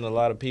Boston, a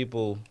lot of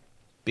people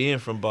being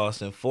from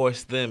Boston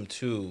forced them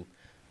to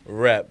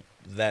rep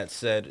that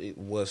said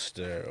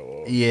Worcester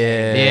or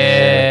yeah,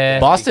 Yeah.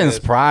 Boston's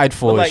Because-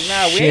 prideful But as like,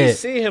 nah, we shit. ain't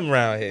see him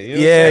around here. You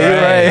know Yeah, what I'm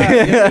you're saying? right.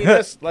 Nah, you know what I mean?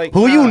 That's like,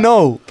 Who you nah.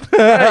 know?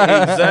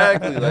 Right,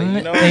 exactly. Like,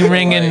 you know, Ain't so,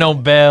 ringing like, no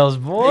bells,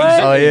 boy.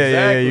 Oh, yeah,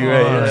 exactly, you're you right,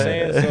 know what I'm you're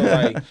saying? right.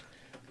 So like,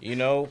 you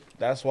know,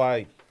 that's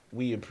why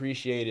we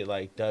appreciated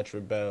like Dutch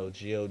Rebel,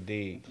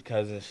 God,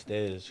 Cousin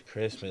Stiz,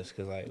 Christmas,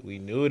 because like we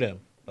knew them.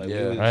 Like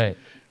Yeah. we was, Right.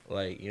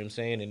 like, you know what I'm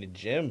saying, in the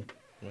gym,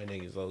 my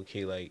niggas low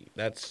key, like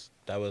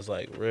that was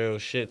like real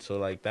shit. So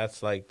like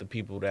that's like the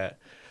people that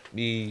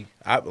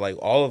like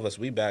all of us,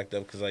 we backed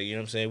up because like, you know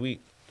what I'm saying,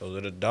 those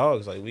are the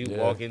dogs. Like we Yeah.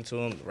 walk into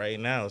them right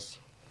now. It's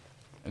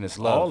And it's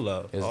all love.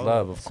 love. It's all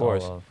love, of It's all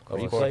course. love.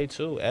 Of course. Replay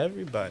too.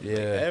 Everybody.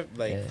 Yeah.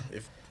 Like Yeah.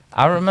 if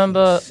I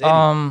remember, City.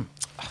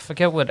 I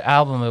forget what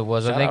album it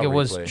was. Shout I think out it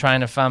was Replay.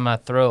 Trying to Find My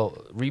Thrill.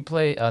 Not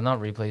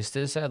Replay.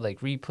 Stiz said like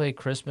Replay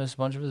Christmas. A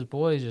bunch of his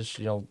boys just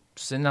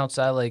sitting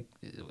outside like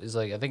it's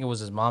like I think it was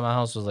his mama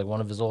house. Was like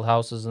one of his old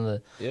houses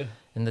yeah.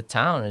 in the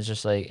town. It's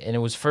just like, and it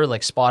was for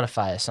like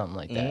Spotify or something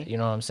like that. Mhm. You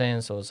know what I'm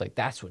saying? So it's like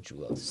that's what you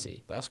love to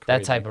see. That's crazy.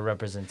 That type of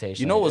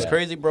representation. You know like what's that.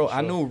 crazy, bro?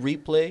 I Sure. knew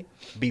Replay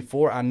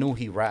before I knew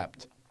he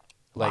rapped.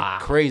 Like Wow.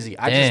 crazy.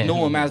 I Damn. just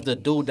knew him as the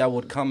dude that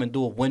would come and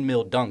do a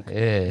windmill dunk.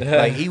 Yeah.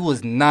 Like he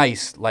was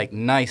nice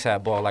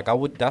at ball. Like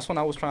that's when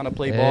I was trying to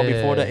play ball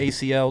before the Yeah.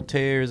 ACL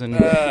tears and you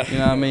know what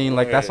I mean.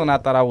 Like that's when I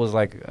thought I was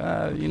like,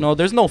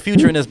 there's no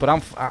future in this, but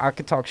I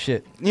could talk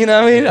shit. You know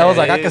what I mean? I was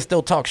like, I can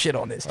still talk shit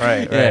on this.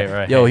 Right, Yeah.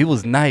 right. Yo, he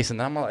was nice,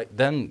 and I'm like,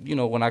 then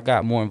when I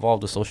got more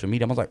involved with social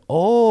media, I was like,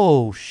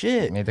 oh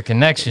shit. Made the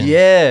connection.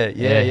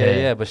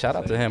 Yeah. But shout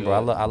out to Same him, bro.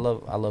 I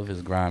good. love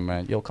his grind,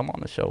 man. Yo, come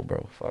on the show,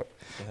 bro. Fuck.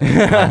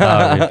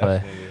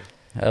 Replay.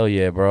 Hell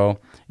yeah, bro.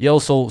 Yo,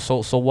 so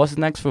what's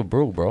next for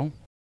Brew, bro?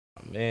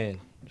 Man,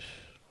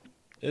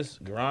 it's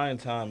grind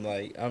time.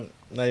 Like, I'm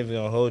not even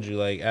gonna hold you.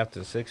 Like,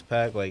 after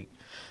 6-pack, like,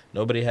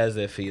 nobody has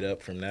their feet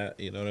up from that.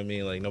 You know what I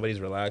mean? Like, nobody's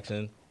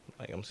relaxing.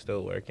 Like, I'm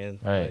still working.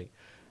 Right.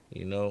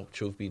 Like,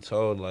 truth be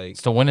told, like,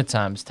 It's the winter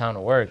time. It's time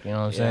to work. You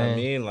know what I'm you know what I saying?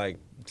 mean? Like,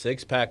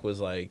 Six Pack was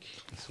like,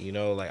 you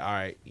know, like, all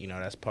right, you know,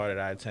 that's part of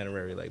the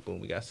itinerary. Like, boom,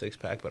 we got Six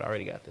Pack, but I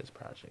already got this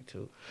project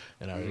too,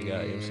 and I already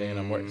got, you know what I'm saying,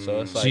 I'm working.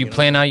 So it's like, So you know,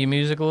 playing out your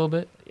music a little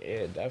bit?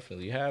 Yeah,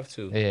 definitely. You have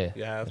to. Yeah,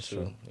 You have that's to.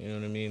 true. You know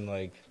what I mean?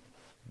 Like,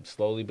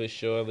 slowly but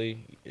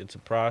surely, it's a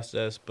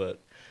process, but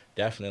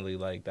definitely,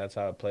 like, that's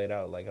how it played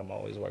out. Like, I'm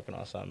always working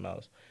on something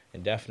else.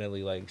 And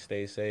definitely, like,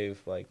 Stay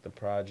Safe, like, the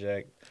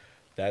project,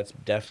 that's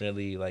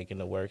definitely, like, in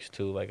the works,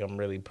 too. Like, I'm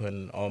really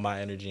putting all my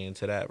energy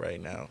into that right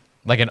now.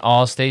 Like an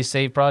all stay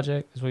safe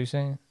project is what you're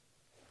saying?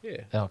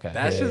 Yeah. Okay.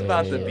 That's just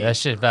about to be That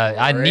shit about.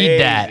 I need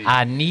that. crazy.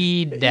 I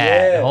need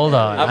that. Yeah. Hold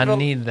on. I feel-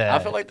 need that. I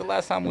feel like the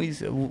last time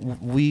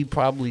we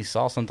probably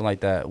saw something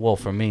like that. Well,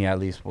 for me at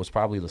least, was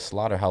probably the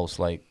Slaughterhouse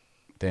like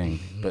thing.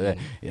 But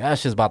yeah,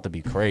 that's just about to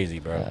be crazy,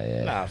 bro.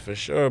 yeah. Nah, for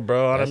sure,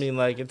 bro. I mean,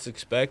 like, it's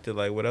expected.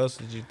 Like, what else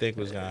did you think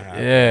was going to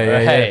happen? Yeah, yeah,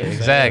 Right, yeah. It's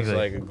exactly.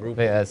 like a group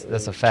Yeah, of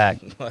that's a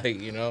fact. like,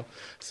 you know?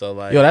 So,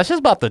 like, Yo, that's just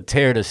about to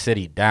tear the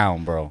city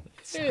down, bro.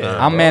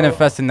 yeah, I'm bro.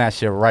 manifesting that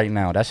shit right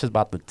now. That's just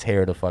about to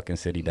tear the fucking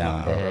city down,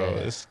 Nah, bro. bro,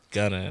 it's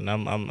gonna, and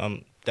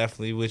I'm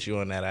definitely with you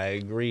on that. I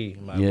agree,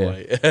 my Yeah.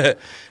 boy.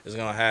 It's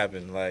gonna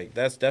happen. Like,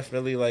 that's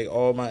definitely like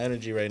all my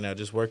energy right now,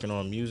 just working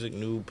on music,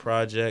 new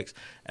projects,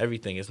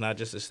 everything. It's not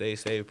just a Stay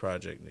Safe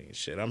project, nigga.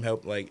 Shit,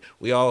 like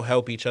we all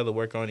help each other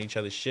work on each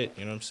other's shit.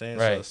 You know what I'm saying?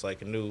 Right. So it's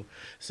like a new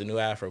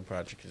Afro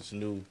project. It's a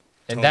new.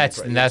 And Tony that's-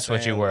 pro- and you know that's what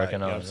what you're I'm working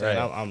saying? Like, on, you know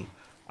what I'm right. saying?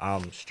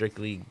 I'm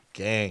strictly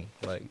gang,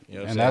 like, you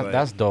know what I'm And saying?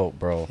 that's dope,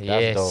 bro. That's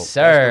Yes, dope.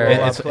 sir.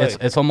 That's the role I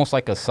play. It's almost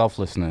like a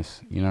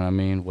selflessness, you know what I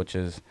mean? Which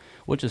is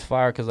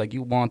fire, because like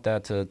you want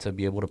that to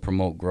be able to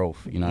promote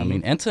growth, you know what I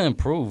mean, and to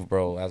improve,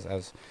 bro. As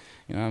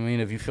you know what I mean,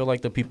 if you feel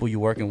like the people you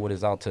working with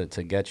is out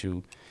to get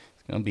you,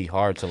 it's gonna be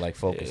hard to like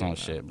focus Yeah, on nah,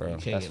 shit, bro. You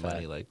can't That's get money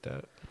fact. like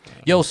that.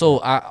 Yo, so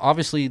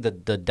obviously the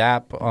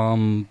DAP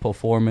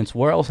performance.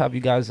 Where else have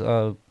you guys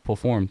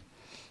performed,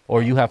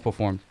 or you have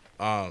performed?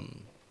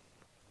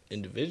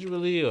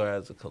 Individually or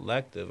as a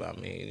collective, I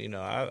mean, you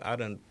know, I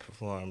done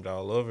performed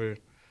all over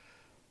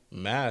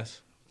Mass.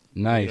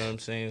 Nice. You know what I'm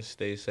saying?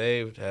 Stay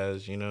Saved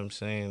has, you know what I'm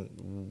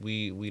saying?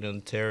 We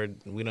done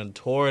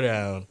tore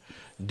down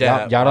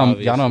DAP, Y'all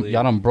obviously.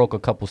 done broke a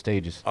couple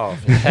stages. Oh,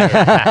 for sure.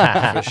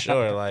 For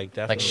sure. Like, Like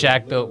definitely.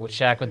 Shaq built with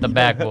Shaq with the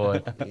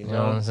backboard. You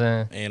know what I'm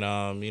saying?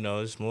 And, you know,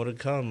 there's more to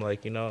come.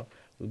 Like, you know,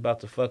 we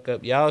about to fuck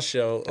up y'all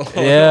show.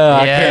 Yeah,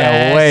 I Yes,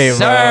 can't wait,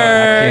 bro. I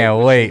sir.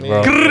 can't wait,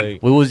 bro.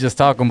 Like, We was just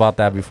talking about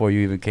that before you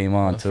even came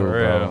on, too, For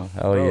bro. real.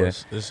 Hell bro, yeah.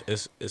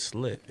 it's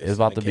lit. It's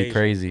about to be occasion.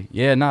 crazy.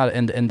 Yeah, nah,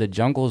 and the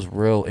jungle's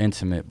real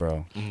intimate,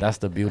 bro. That's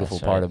the beautiful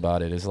That's part right.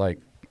 about it. It's like,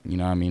 you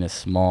know what I mean, it's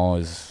small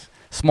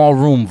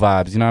room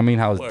vibes, you know what I mean?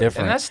 How it's Word.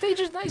 different. And that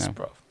stage is nice, Yeah.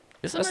 bro.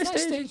 It's a That's nice a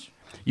nice stage. stage.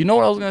 You know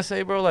what I was gonna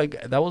say, bro? Like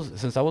that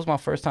was my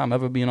first time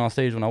ever being on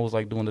stage when I was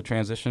like doing the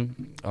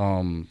transition.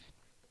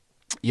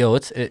 Yo,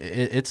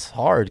 it's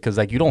hard because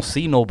like you don't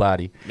see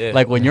nobody. Yeah.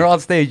 Like when you're on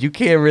stage, you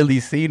can't really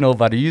see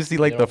nobody. You see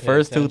like You the don't pay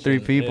first 2-3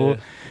 attention, people. yeah.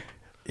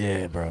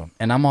 Yeah, bro.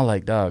 And I'm all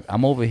like, dog,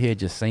 I'm over here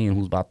just saying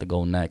who's about to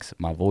go next.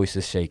 My voice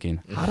is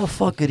shaking. How the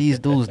fuck are these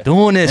dudes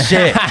doing this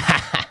shit?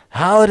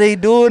 How are they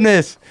doing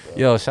this?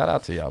 Yo, shout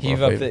out to y'all,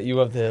 bro. You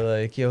up there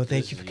like, yo,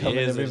 thank you for coming,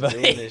 Years of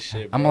everybody. doing this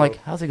shit, I'm bro. like,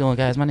 how's it going,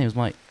 guys? My name is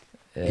Mike.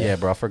 Yeah,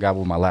 bro. I forgot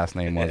what my last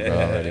name was, bro.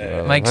 Already,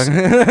 bro. Mike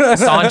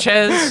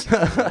Sanchez,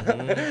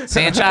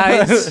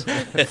 Sanchez,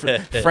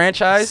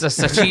 Franchise.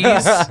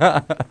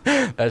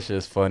 Sachis. That's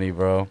just funny,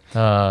 bro.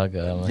 Oh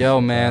god.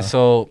 Yo, man.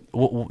 So,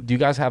 do you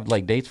guys have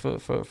like dates for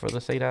the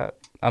Say That?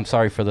 I'm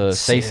sorry, for the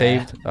Stay Say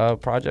That.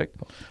 Saved project.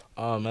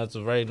 As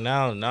of right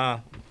now, nah.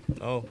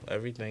 No,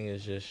 everything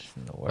is just,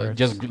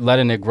 Just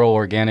letting it grow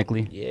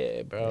organically.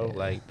 yeah, bro.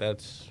 Like,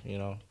 that's, you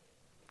know,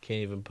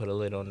 can't even put a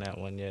lid on that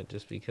one yet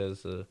just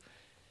because of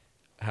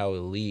how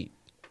elite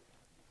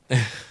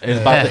It's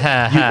about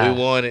to, we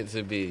want it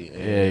to be. Yeah,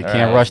 you And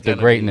can't it's rush the gonna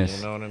be, greatness.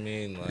 you know what I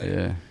mean? Like,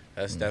 yeah.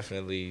 that's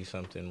definitely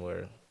something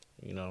where,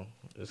 you know,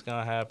 it's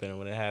gonna happen. And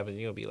when it happens,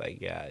 you're gonna be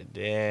like, God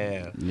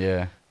damn,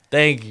 Yeah.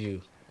 thank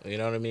you. You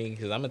know what I mean?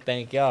 Because I'm gonna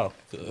thank y'all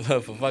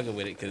for fucking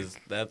with it. Because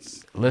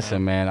that's,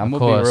 Listen, man, I'm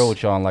Of gonna be course. real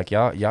with y'all. And like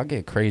y'all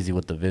get crazy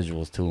with the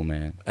visuals too,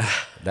 man.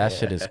 That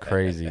shit is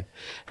crazy.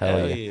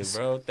 hell yeah,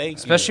 bro. Thank you.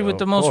 Especially with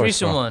the Of most course,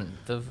 recent bro. one,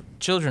 the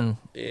children,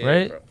 Yeah,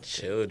 right? bro.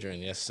 Children,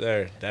 yes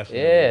sir,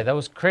 definitely. Yeah, that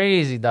was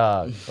crazy,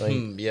 dog.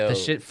 Like Yo. the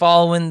shit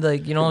following,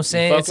 like you know what I'm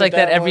saying. fuck It's like with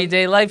that that one?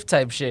 everyday life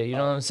type shit. You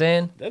know what I'm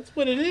saying? That's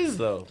what it is,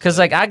 though. Cause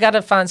like I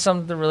gotta find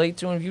something to relate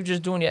to, and if you're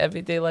just doing your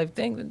everyday life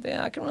thing, then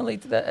yeah, I can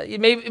relate to that.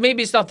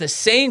 Maybe it's not the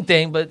same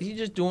thing, but he's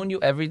just doing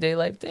your everyday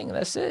life thing, and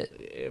that's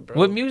it. Yeah, bro.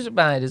 With music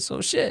behind it, so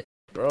shit.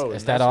 Bro,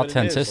 It's and that that's what it is.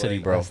 authenticity,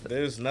 Like, bro.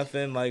 There's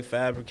nothing like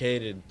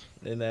fabricated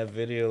in that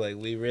video. Like,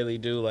 we really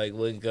do like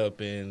link up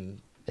and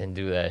And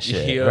do that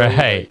shit, Yo, right?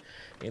 like,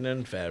 ain't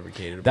nothing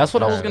fabricated. That's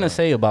what I was Nah, gonna nah.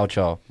 say about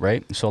y'all,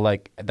 right? So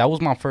like that was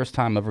my first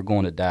time ever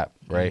going to DAP,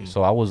 right?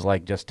 So I was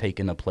like just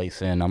taking the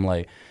place in. I'm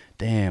like,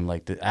 damn,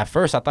 like at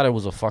first I thought it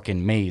was a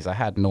fucking maze. I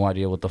had no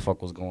idea what the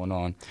fuck was going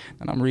on.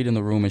 And I'm reading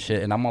the room and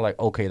shit, and I'm all like,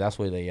 okay, that's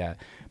where they at.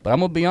 But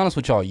I'm gonna be honest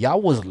with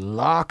y'all was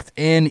locked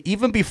in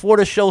even before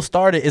the show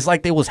started. It's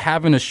like they was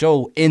having a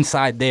show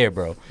inside there,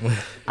 bro.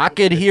 I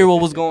could hear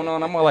what was going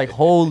on. I'm all like,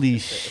 holy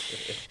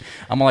shit.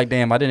 I'm like,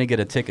 damn, I didn't get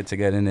a ticket to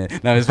get in there.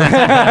 No, it's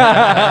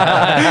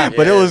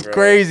but it was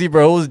crazy,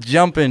 bro. It was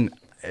jumping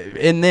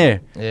in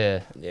there.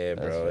 Yeah,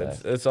 bro.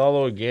 It's all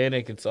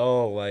organic. It's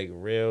all like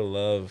real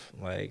love.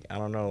 Like, I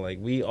don't know. Like,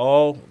 we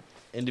all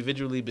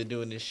individually been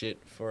doing this shit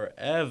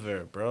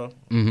forever, bro.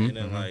 Mm-hmm. And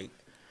then like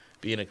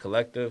being a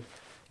collective,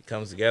 it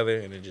comes together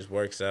and it just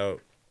works out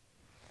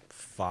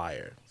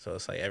fire. So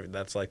it's like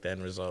that's like the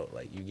end result.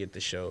 Like, you get the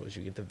shows,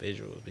 you get the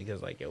visuals,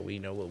 because like, yo, we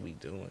know what we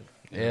doing.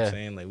 You know what I'm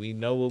saying? Like, we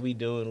know what we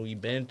doing. We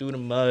been through the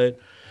mud.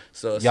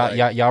 So it's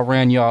y'all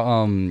ran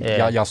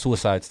y'all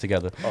suicides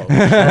together. Oh, sure.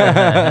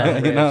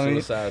 You know what I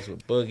mean? Suicides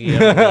with Boogie,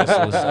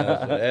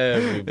 suicides with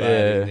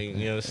everybody. Yeah.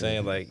 You know what I'm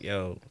saying? Like,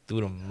 yo,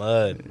 through the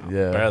mud,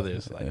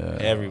 brothers, like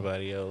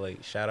everybody, yo,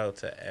 like shout out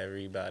to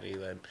everybody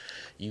that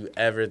you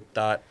ever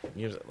thought,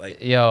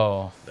 like,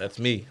 yo, that's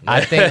me.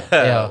 I think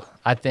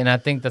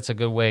that's a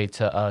good way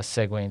to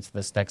segue into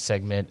this next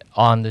segment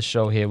on the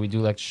show here. We do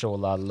like to show a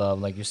lot of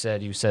love, like you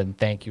said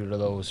thank you to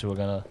those who are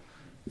gonna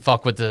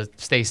fuck with the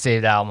Stay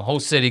Saved album. Whole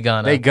city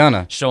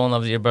gonna showing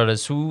love to your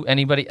brothers.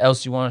 Anybody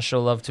else you want to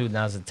show love to?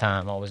 Now's the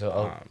time. Always.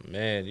 Oh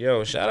man,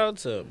 yo, shout out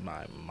to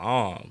my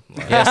mom.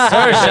 Like, yes,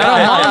 sir. Shout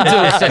out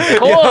mom, dude. Of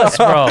course,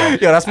 bro.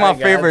 Yo, that's my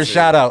favorite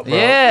shout out, bro.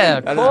 Yeah,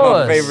 of course.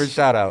 That's my favorite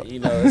shout out. You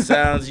know, it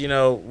sounds,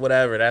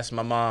 whatever. That's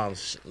my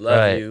mom's.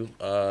 Love you.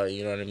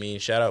 You know what I mean?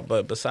 Shout out.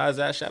 But besides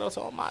that, shout out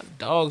to all my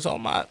dogs, all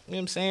my, you know what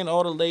I'm saying,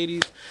 all the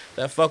ladies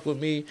that fuck with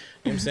me. You know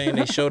what I'm saying?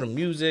 They show the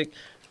music,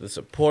 the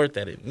support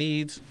that it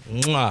needs.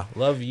 Mwah.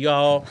 Love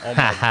y'all. All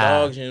my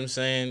dogs, you know what I'm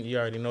saying? You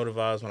already know the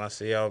vibes when I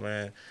see y'all,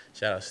 man.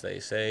 Shout out Stay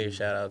Safe.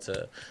 Shout out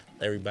to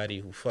everybody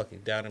who fucking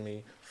doubted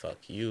me. Fuck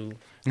you.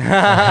 All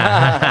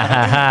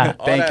that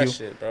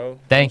shit, bro.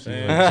 Thank you.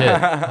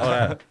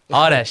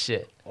 All that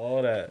shit.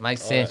 All that. Mike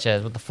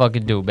Sanchez, what the fuck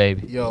it do,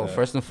 baby? Yo,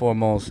 first and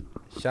foremost,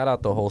 shout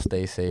out the whole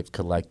Stay Safe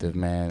collective,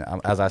 man.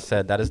 As I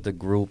said, that is the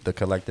group, the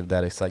collective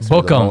that excites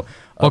me. Book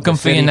them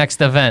for your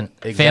next event.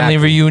 Exactly. Family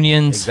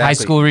reunions, high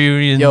school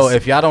reunions. Yo,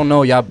 if y'all don't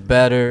know, y'all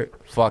better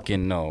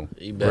fucking know.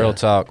 Real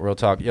talk.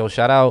 Yo,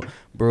 shout out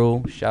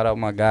Brew. Shout out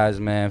my guys,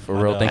 man, for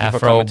real. Thank you for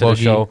coming to the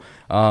show.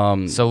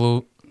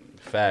 Salute.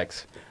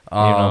 Facts.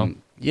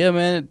 Yeah,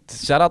 man.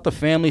 Shout out the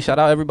family. Shout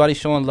out everybody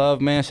showing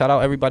love, man. Shout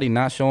out everybody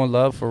not showing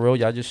love, for real.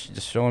 Y'all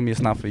just showing me it's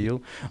not for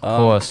you. Of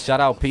course. Shout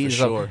out Pete.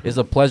 It's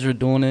a pleasure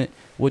doing it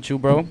with you,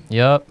 bro.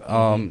 Yep.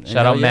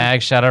 Shout out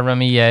Mag. Shout out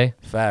Remy Ye.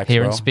 Facts,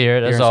 Here bro. in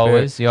spirit, as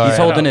always. He's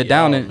holding it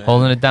down.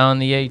 Holding it down in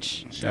the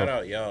H. Shout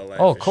out y'all. Like,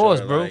 of course,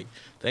 sure. bro. Like,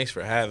 thanks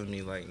for having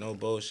me. Like, no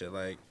bullshit.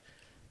 Like,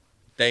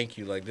 thank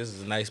you. Like, this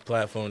is a nice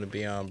platform to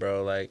be on,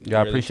 bro. Like, yeah,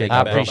 I appreciate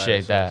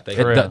that.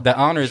 The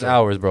honor is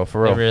ours, bro.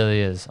 For real. It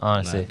really is,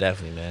 honestly. Nah,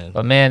 definitely, man.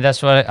 But man,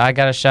 that's what I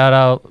got to shout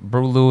out.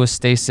 Brew Lewis,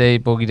 Stay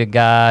Safe, Boogie the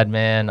God,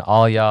 man.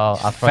 All y'all.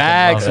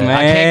 Facts, man.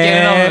 I can't get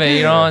enough of it.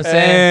 You know what I'm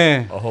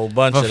saying? A whole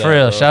bunch of that. But for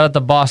real, bro. shout out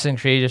the Boston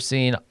creative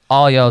scene.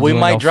 All y'all we doing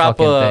might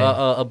drop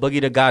a Boogie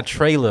the God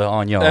trailer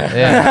on y'all.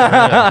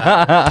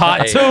 Yeah,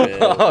 part 2.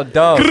 Oh,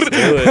 dog. Do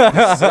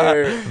it,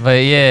 sir.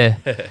 But yeah.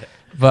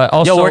 But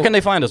also, yo, where can they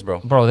find us, bro?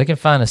 Bro, they can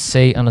find us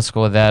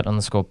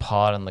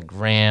say_that_pod on the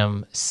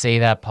gram. Say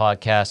That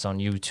podcast on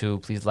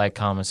YouTube. Please like,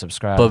 comment,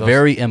 subscribe. But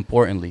very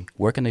importantly,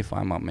 where can they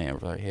find my man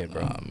right here,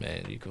 bro?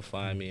 Man, you can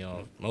find me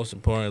on, most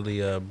importantly,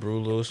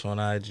 Brew Loose on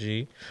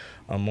IG.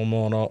 I'm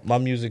on my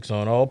music's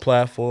on all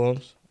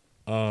platforms.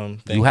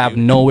 You have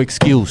no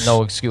excuse.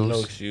 No excuse. No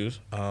excuse.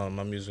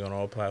 My music on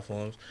all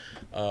platforms.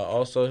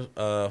 Also,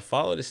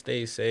 follow the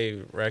Stay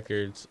Safe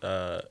Records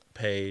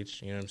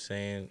page. You know what I'm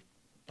saying?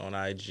 On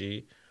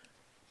IG.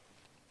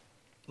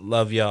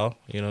 Love y'all.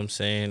 You know what I'm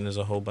saying? There's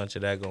a whole bunch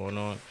of that going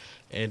on.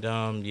 And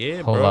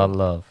yeah, whole lot of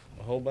love.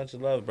 A whole bunch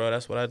of love, bro.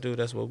 That's what I do.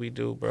 That's what we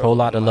do, bro. Whole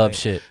lot of love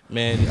shit.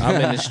 Man,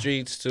 I'm in the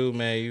streets too,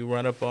 man. You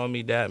run up on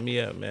me, dap me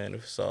up, man.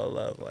 If it's all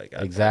love, like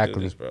I do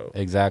this, bro.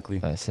 Exactly.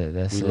 That's it.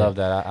 We love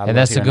that. And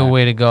that's a good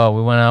way to go.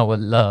 We went out with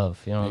love.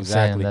 You know what I'm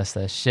saying? That's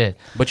that shit.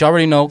 But you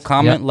already know,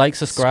 comment, like,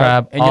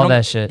 subscribe. And all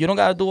that shit. You don't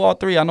gotta do all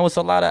 3. I know it's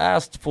a lot of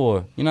asked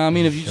for. You know what I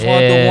mean? If you just want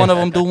to do one of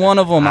them, do one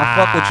of them.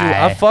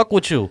 I fuck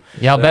with you.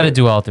 Y'all better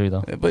do all 3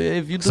 though. But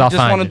if you just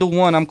want to do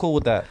one, I'm cool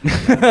with that.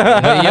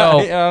 But yo,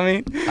 you know what I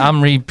mean? I'm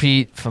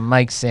Repeat from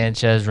Mike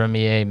Sanchez,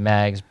 Remy A,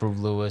 Mags, Brew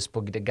Lewis,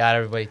 Boogie the God,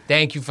 everybody.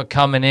 Thank you for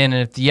coming in.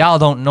 And if y'all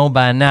don't know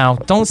by now,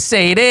 don't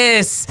say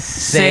this.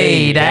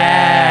 Say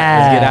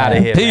that. Let's get out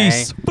of here,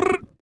 Peace. Man.